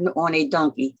riding on a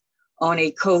donkey, on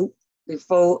a colt, the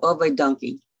foal of a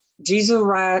donkey. Jesus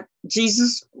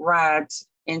rides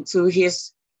into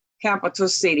his capital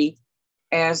city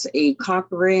as a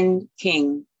conquering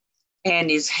king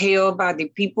and is hailed by the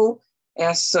people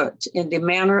as such. In the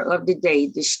manner of the day,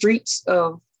 the streets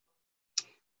of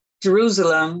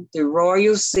Jerusalem, the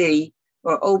royal city,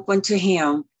 are open to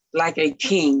him like a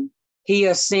king. He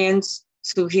ascends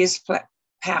to his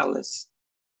palace,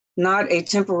 not a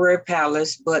temporary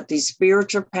palace, but the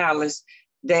spiritual palace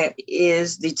that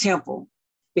is the temple,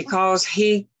 because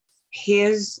his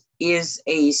is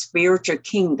a spiritual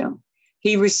kingdom.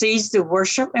 He receives the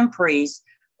worship and praise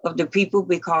of the people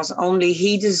because only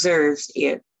he deserves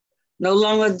it. No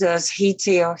longer does he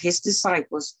tell his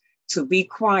disciples to be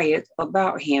quiet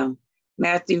about him.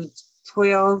 Matthew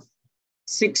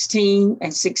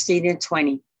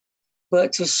 12:16-20,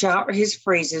 but to shout his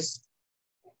praises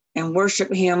and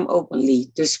worship him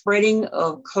openly. The spreading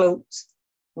of cloaks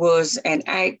was an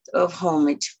act of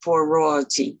homage for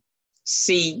royalty.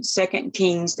 See 2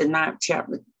 Kings, the 9th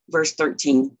chapter, verse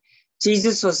 13.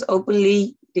 Jesus was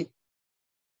openly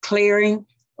declaring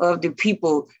of the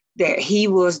people that he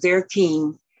was their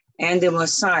king and the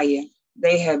Messiah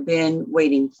they have been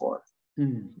waiting for.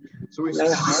 So we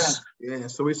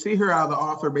see here how the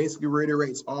author basically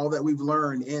reiterates all that we've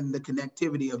learned in the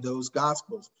connectivity of those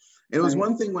gospels. And it was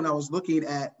one thing when I was looking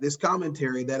at this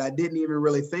commentary that I didn't even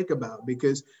really think about,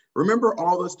 because remember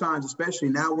all those times, especially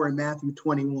now we're in Matthew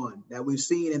 21, that we've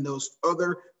seen in those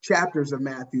other chapters of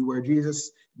Matthew where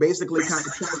Jesus basically kind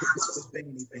of tells them not to say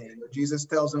anything. Jesus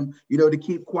tells them, to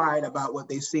keep quiet about what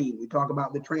they've seen. We talk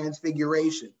about the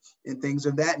transfiguration and things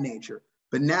of that nature.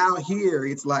 But now here,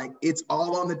 it's like, it's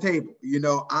all on the table.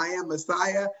 I am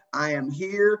Messiah. I am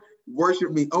here.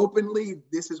 Worship me openly.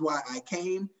 This is why I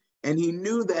came. And he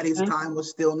knew that his time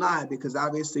was still nigh, because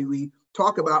obviously we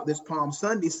talk about this Palm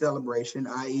Sunday celebration,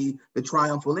 i.e. the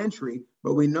triumphal entry,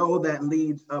 but we know that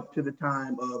leads up to the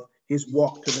time of his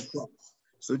walk to the cross.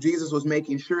 So Jesus was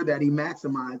making sure that he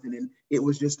maximized it, and it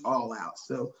was just all out.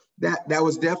 So that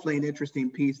was definitely an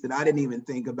interesting piece that I didn't even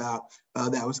think about,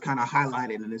 that was kind of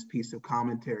highlighted in this piece of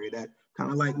commentary that kind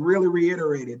of like really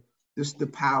reiterated just the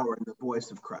power and the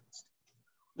voice of Christ.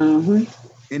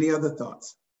 Any other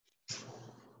thoughts?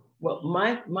 Well,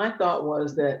 my thought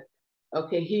was that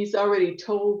Okay, he's already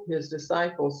told his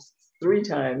disciples 3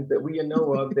 times that we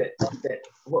know of that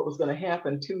what was going to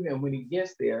happen to him when he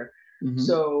gets there. Mm-hmm.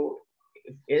 So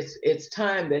it's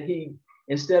time that he,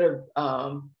 instead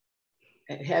of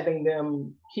having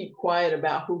them keep quiet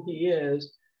about who he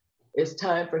is, it's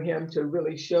time for him to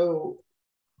really show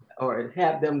or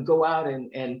have them go out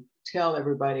and tell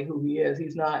everybody who he is.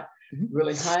 He's not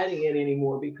really hiding it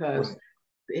anymore, because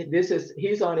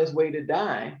he's on his way to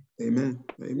die. Amen.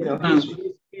 Amen. You know,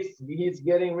 he's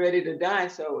getting ready to die.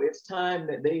 So it's time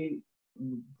that they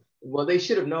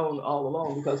should have known all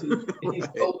along, because he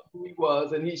told them who he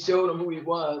was and he showed them who he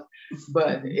was.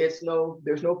 But there's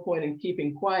no point in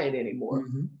keeping quiet anymore,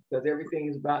 because everything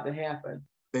is about to happen.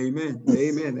 Amen.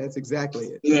 Amen. That's exactly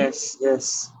it. Yes.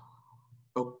 Yes.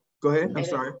 Oh, go ahead. I'm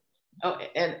sorry.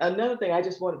 And another thing I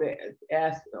just wanted to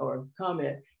ask or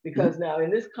comment, because now in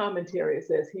this commentary it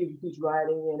says he's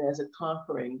riding in as a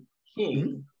conquering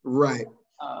king. Right.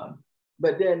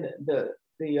 But then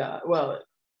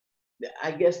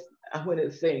I guess when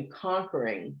it's saying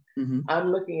conquering,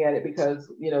 I'm looking at it because,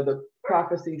 the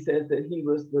prophecy says that he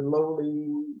was the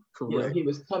lowly, he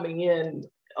was coming in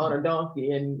on a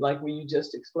donkey, and like you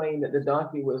just explained, that the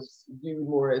donkey was viewed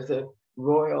more as a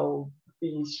royal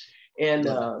beast and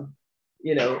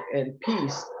and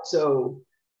peace. So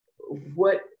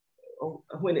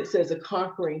when it says a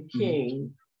conquering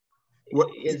king, what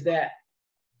is that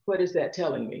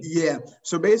telling me? Yeah,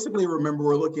 so basically, remember,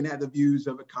 we're looking at the views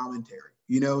of a commentary,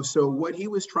 so what he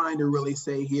was trying to really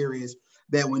say here is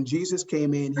that when Jesus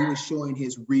came in, he was showing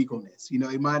his regalness. He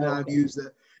might not have used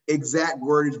the exact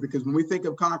wordage, because when we think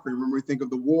of conquering, when we think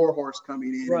of the war horse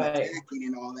coming in and attacking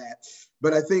and all that.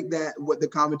 But I think that what the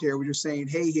commentary was just saying,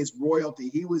 hey, his royalty,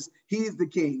 he is the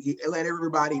king. He let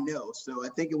everybody know. So I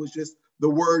think it was just the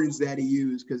words that he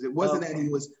used, because it wasn't that he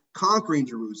was conquering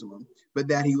Jerusalem, but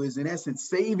that he was in essence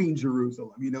saving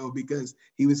Jerusalem, because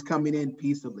he was coming in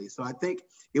peaceably. So I think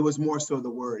it was more so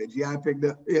the wordage. Yeah, I picked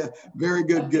up. Yeah, very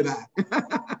good. Good eye.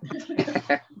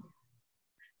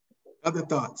 Other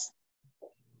thoughts?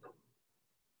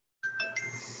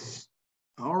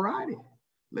 All righty,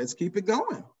 let's keep it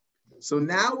going. So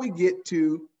now we get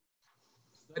to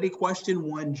study question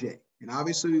 1J. And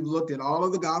obviously we've looked at all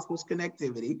of the Gospels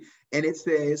connectivity, and it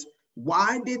says,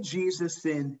 why did Jesus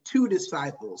send 2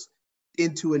 disciples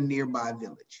into a nearby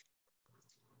village?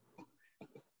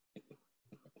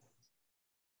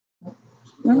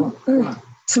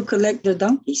 To collect the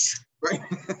donkeys. Right,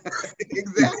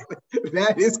 exactly,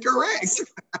 that is correct.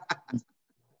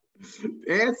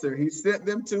 Answer, he sent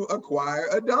them to acquire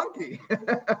a donkey.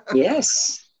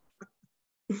 Yes.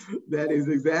 That is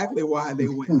exactly why they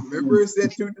went. Remember, he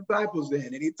sent 2 disciples in,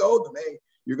 and he told them, hey,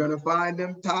 you're going to find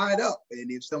them tied up.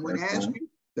 And if someone asks you,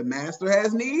 the master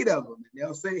has need of them. And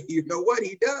they'll say, you know what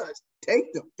he does?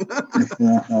 Take them.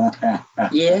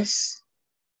 Yes.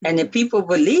 And the people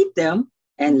believed them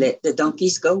and let the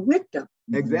donkeys go with them.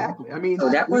 Exactly. I mean, so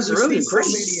that was really great.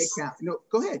 So many accounts. No,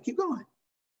 go ahead. Keep going.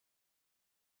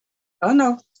 Oh,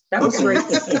 no. That was great.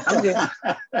 I'm good.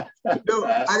 No,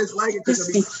 I just like it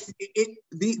because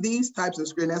these types of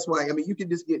screen. That's why you can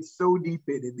just get so deep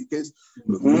in it, because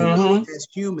we know as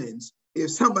humans, if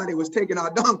somebody was taking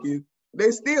our donkey,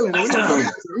 they're stealing it.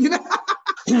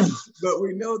 But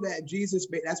we know that Jesus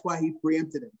made. That's why he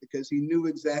preempted it, because he knew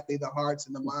exactly the hearts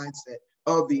and the mindset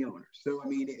of the owner. So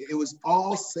it was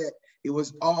all set. It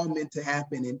was all meant to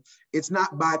happen, and it's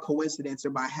not by coincidence or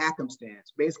by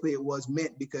happenstance. Basically, it was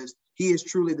meant because he is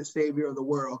truly the savior of the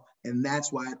world, and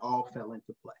that's why it all fell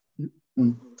into play.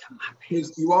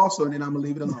 You also, and then I'm gonna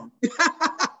leave it alone.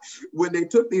 When they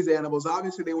took these animals,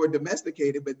 obviously they were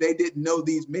domesticated, but they didn't know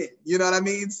these men. You know what I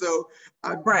mean? So,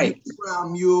 brown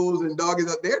mules and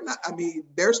doggies, they're not.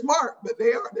 They're smart, but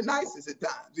they aren't the nicest at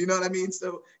times. You know what I mean?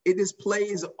 So it just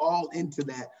plays all into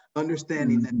that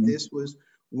understanding that this was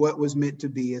what was meant to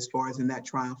be as far as in that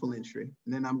triumphal entry.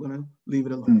 And then I'm going to leave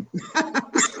it alone.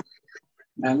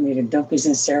 I made a donkeys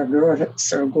in Saragorda.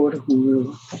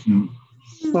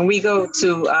 When we go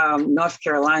to North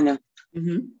Carolina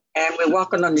and we're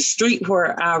walking on the street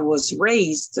where I was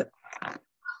raised,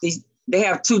 they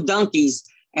have 2 donkeys,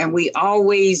 and we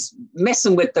always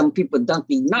messing with them people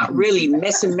donkey, not really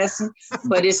messing,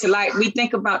 but it's like we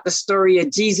think about the story of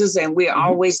Jesus, and we're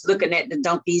always looking at the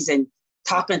donkeys and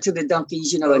talking to the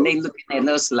donkeys, and they looking at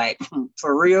us like,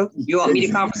 for real? You want me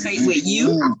to conversate with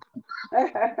you?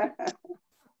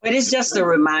 But it's just a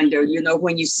reminder,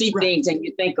 when you see things and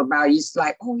you think about it, it's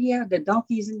like, oh yeah, the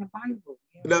donkey's in the Bible.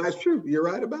 Yeah. No, that's true. You're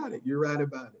right about it.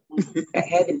 That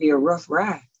had to be a rough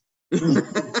ride.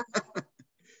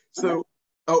 So,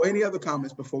 any other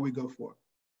comments before we go forward?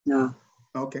 No.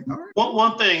 Okay. All right.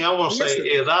 One thing I want to Yes, say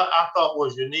sir. is I thought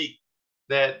was unique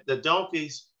that the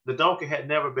donkey had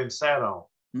never been sat on.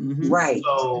 Right.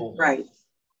 So, Right.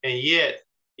 and yet,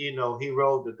 you know, he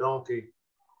rode the donkey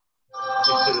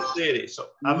into the city. So,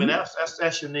 I mean,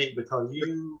 that's unique because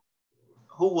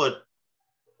who would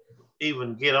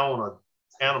even get on an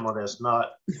animal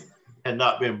had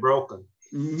not been broken?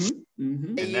 They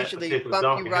And that usually particular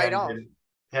bump you donkey right off.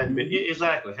 hadn't been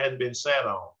exactly hadn't been sat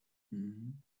on.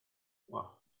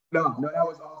 Wow. No, that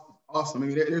was awesome. Awesome. I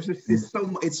mean, there's just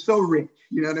it's so rich.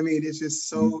 You know what I mean? It's just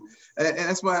so, and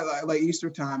that's why I like Easter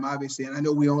time, obviously. And I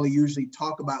know we only usually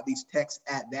talk about these texts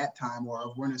at that time, or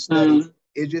if we're in a study.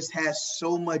 It just has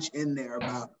so much in there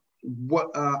about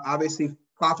what, obviously,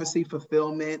 prophecy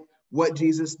fulfillment, what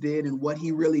Jesus did, and what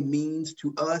he really means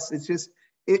to us. It's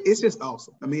just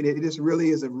awesome. I mean, it just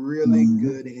really is a really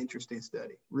good and interesting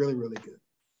study. Really, really good.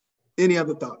 Any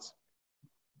other thoughts?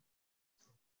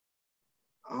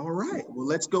 All right, well,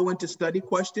 let's go into study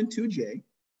question 2J.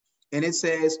 And it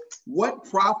says, what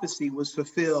prophecy was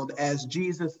fulfilled as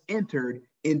Jesus entered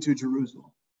into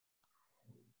Jerusalem?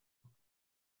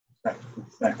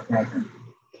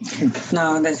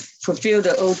 No, that fulfilled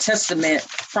the Old Testament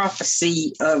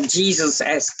prophecy of Jesus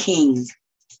as king.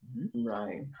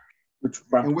 Right.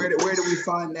 And where do we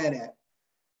find that at?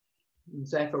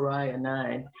 Zechariah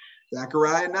 9.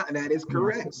 Zechariah 9, that is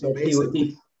correct. So he would basically,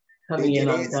 be coming in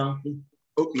on a donkey.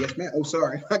 Oh, yes, ma'am. Oh,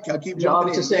 sorry. I keep jumping in. I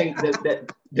was just saying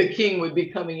that the king would be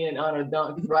coming in on a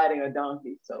donkey, riding a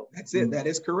donkey. So that's it. That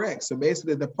is correct. So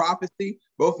basically, the prophecy,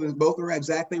 both are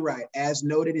exactly right, as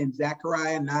noted in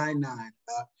Zechariah 9:9.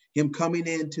 Him coming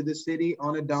into the city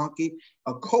on a donkey,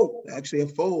 a colt, actually a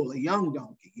foal, a young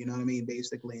donkey. You know what I mean?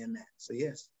 Basically, in that. So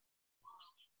yes.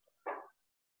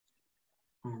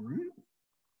 All right.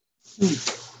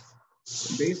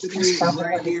 Basically,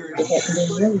 right here.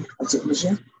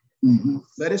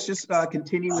 Let us just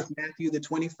continue with Matthew, the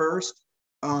 21st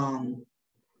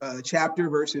chapter,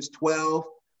 verses 12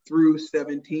 through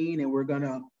 17. And we're going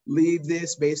to leave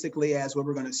this basically as where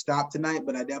we're going to stop tonight.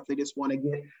 But I definitely just want to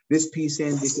get this piece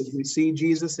in because we see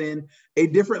Jesus in a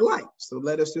different light. So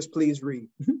let us just please read.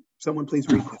 Someone please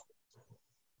read that.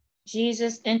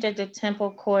 Jesus entered the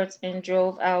temple courts and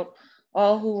drove out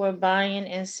all who were buying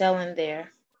and selling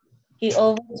there. He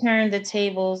overturned the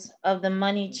tables of the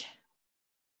money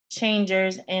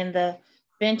changers and the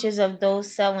benches of those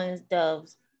selling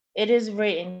doves. It is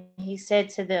written, he said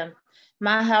to them,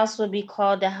 my house will be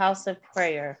called the house of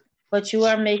prayer, but you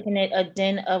are making it a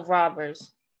den of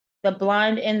robbers. The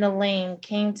blind and the lame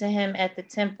came to him at the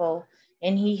temple,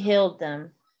 and he healed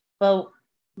them. But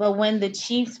when the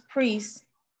chief priests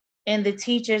and the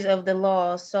teachers of the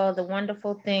law saw the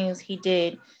wonderful things he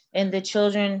did, and the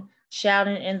children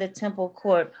shouting in the temple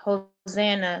court,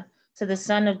 Hosanna to the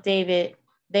Son of David,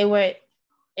 they were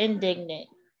indignant.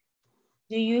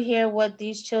 Do you hear what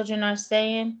these children are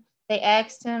saying? They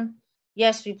asked him.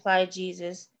 Yes, replied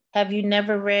Jesus. Have you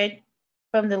never read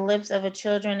from the lips of a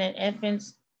children and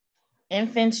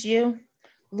infants you?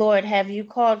 Lord, have you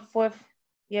called forth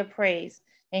your praise?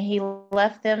 And he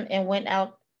left them and went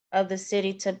out of the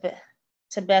city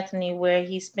to Bethany, where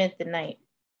he spent the night.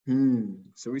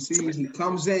 So we see he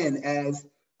comes in as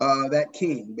that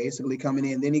king, basically coming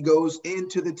in. Then he goes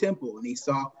into the temple and he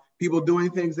saw people doing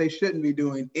things they shouldn't be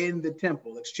doing in the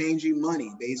temple, exchanging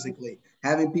money, basically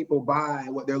having people buy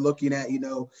what they're looking at,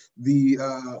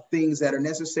 the things that are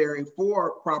necessary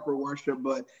for proper worship,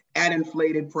 but at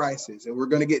inflated prices. And we're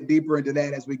going to get deeper into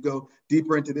that as we go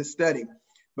deeper into this study.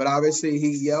 But obviously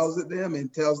he yells at them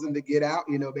and tells them to get out.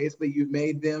 Basically you've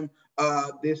made them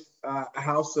this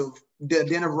house of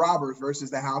den of robbers versus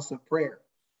the house of prayer.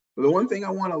 But the one thing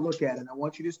I want to look at, and I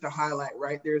want you just to highlight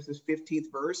right there, is this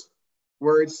 15th verse,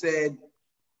 where it said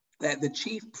that the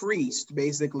chief priests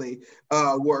basically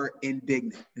were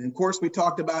indignant. And of course, we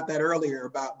talked about that earlier,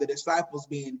 about the disciples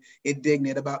being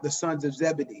indignant, about the sons of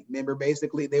Zebedee. Remember,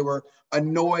 basically, they were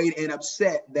annoyed and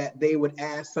upset that they would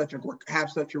have such a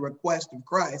request of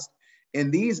Christ.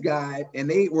 And these guys, and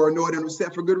they were annoyed and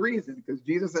upset for good reason, because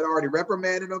Jesus had already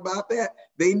reprimanded them about that.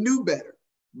 They knew better.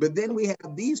 But then we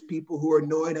have these people who are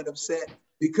annoyed and upset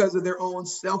because of their own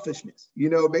selfishness,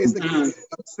 basically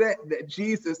upset that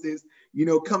Jesus is,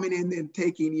 coming in and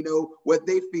taking, what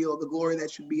they feel the glory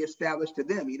that should be established to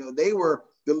them. They were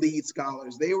the lead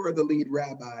scholars. They were the lead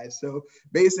rabbis. So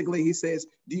basically he says,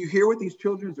 do you hear what these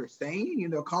children are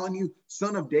saying? Calling you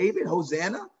son of David,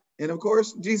 Hosanna. And of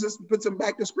course, Jesus puts them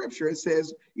back to scripture. It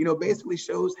says, basically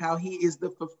shows how he is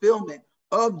the fulfillment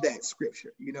of that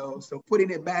scripture, so putting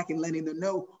it back and letting them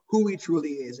know who he truly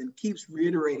is, and keeps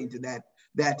reiterating to that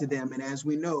that to them. And as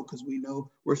we know, because we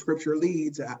know where scripture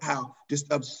leads, how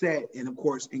just upset and of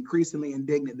course increasingly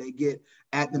indignant they get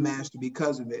at the master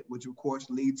because of it, which of course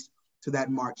leads to that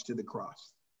march to the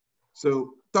cross.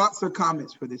 So thoughts or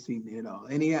comments for this evening at all?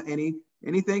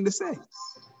 Anything to say?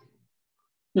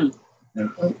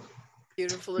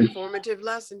 Beautiful, informative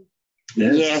lesson.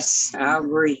 Yes, I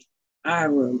agree. I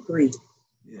will agree.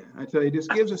 Yeah, I tell you, this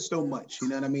gives us so much. You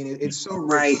know what I mean? It's so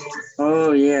rich. Right.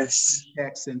 Oh, yes.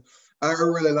 Text, and I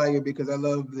really like it because I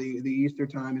love the Easter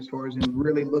time as far as in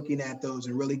really looking at those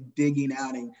and really digging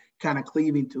out and kind of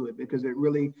cleaving to it, because it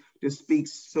really just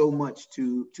speaks so much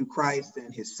to Christ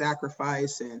and his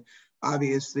sacrifice, and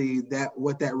obviously that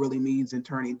what that really means in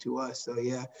turning to us. So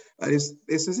yeah, this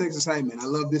is excitement. I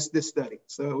love this study.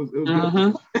 So it was good.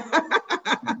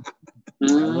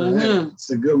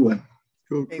 It's a good one.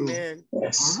 Cool. Amen.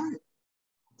 Yes.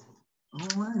 All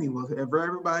righty. Well, if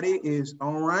everybody is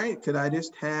all right, could I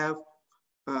just have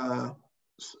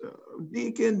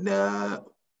Deacon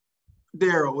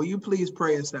Daryl, will you please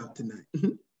pray us out tonight?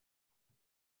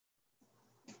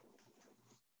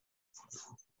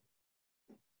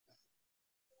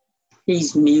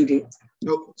 He's muted.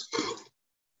 Nope.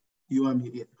 You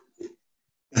unmuted.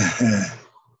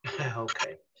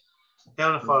 Okay.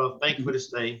 Heavenly Father, thank you for this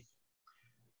day.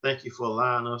 Thank you for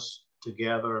allowing us to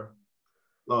gather.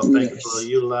 Lord, thank you for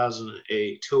utilizing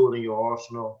a tool in your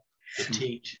arsenal to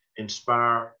teach,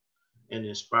 inspire, and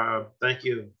inspire. Thank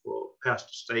you for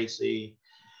Pastor Stacy.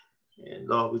 And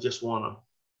Lord, we just want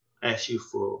to ask you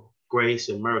for grace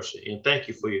and mercy. And thank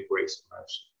you for your grace and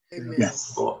mercy. Amen.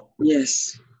 Yes. Lord,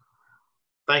 Yes.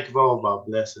 thank you for all of our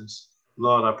blessings.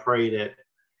 Lord, I pray that,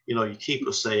 you keep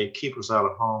us safe, keep us out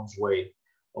of harm's way.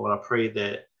 Lord, I pray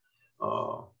that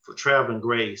for traveling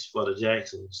grace for the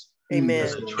Jacksons. Amen.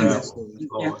 As they travel,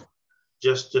 Lord.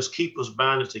 Just keep us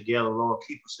bounded together, Lord.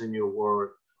 Keep us in your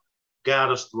word.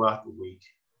 Guide us throughout the week.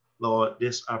 Lord,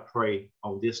 this I pray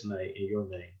on this night in your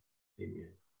name.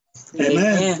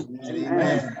 Amen.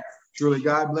 Amen. Truly,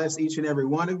 God bless each and every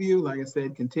one of you. Like I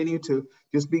said, continue to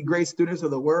just be great students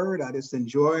of the word. I just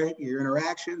enjoy your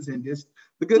interactions and just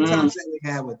the good times that we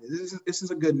have with it. This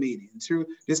is a good meeting. True.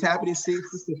 Just happy to see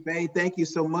Sister Faye. Thank you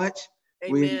so much.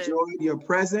 Amen. We enjoyed your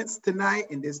presence tonight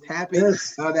and just happy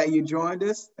that you joined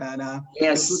us. And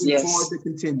looking forward to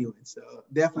continuing. So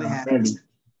definitely happy.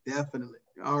 Definitely.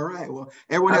 All right. Well,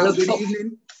 everyone have a good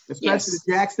evening, especially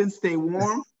the Jacksons. Stay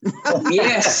warm.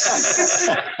 Yes.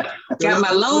 Got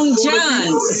my long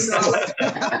johns.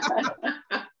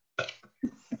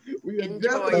 We are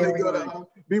definitely going to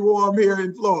be warm here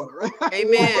in Florida, right?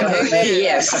 Amen. Amen.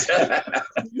 Yes.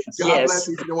 God bless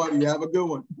each and one of you. Have a good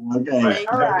one. Okay.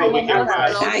 All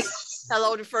right.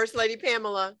 Hello to First Lady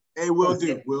Pamela. Hey, will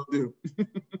do. Will do.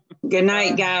 Good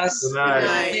night, guys. Good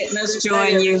night. Letting us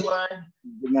join you.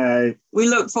 Good night. We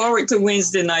look forward to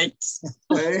Wednesday nights.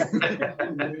 Amen.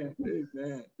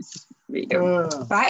 Bye.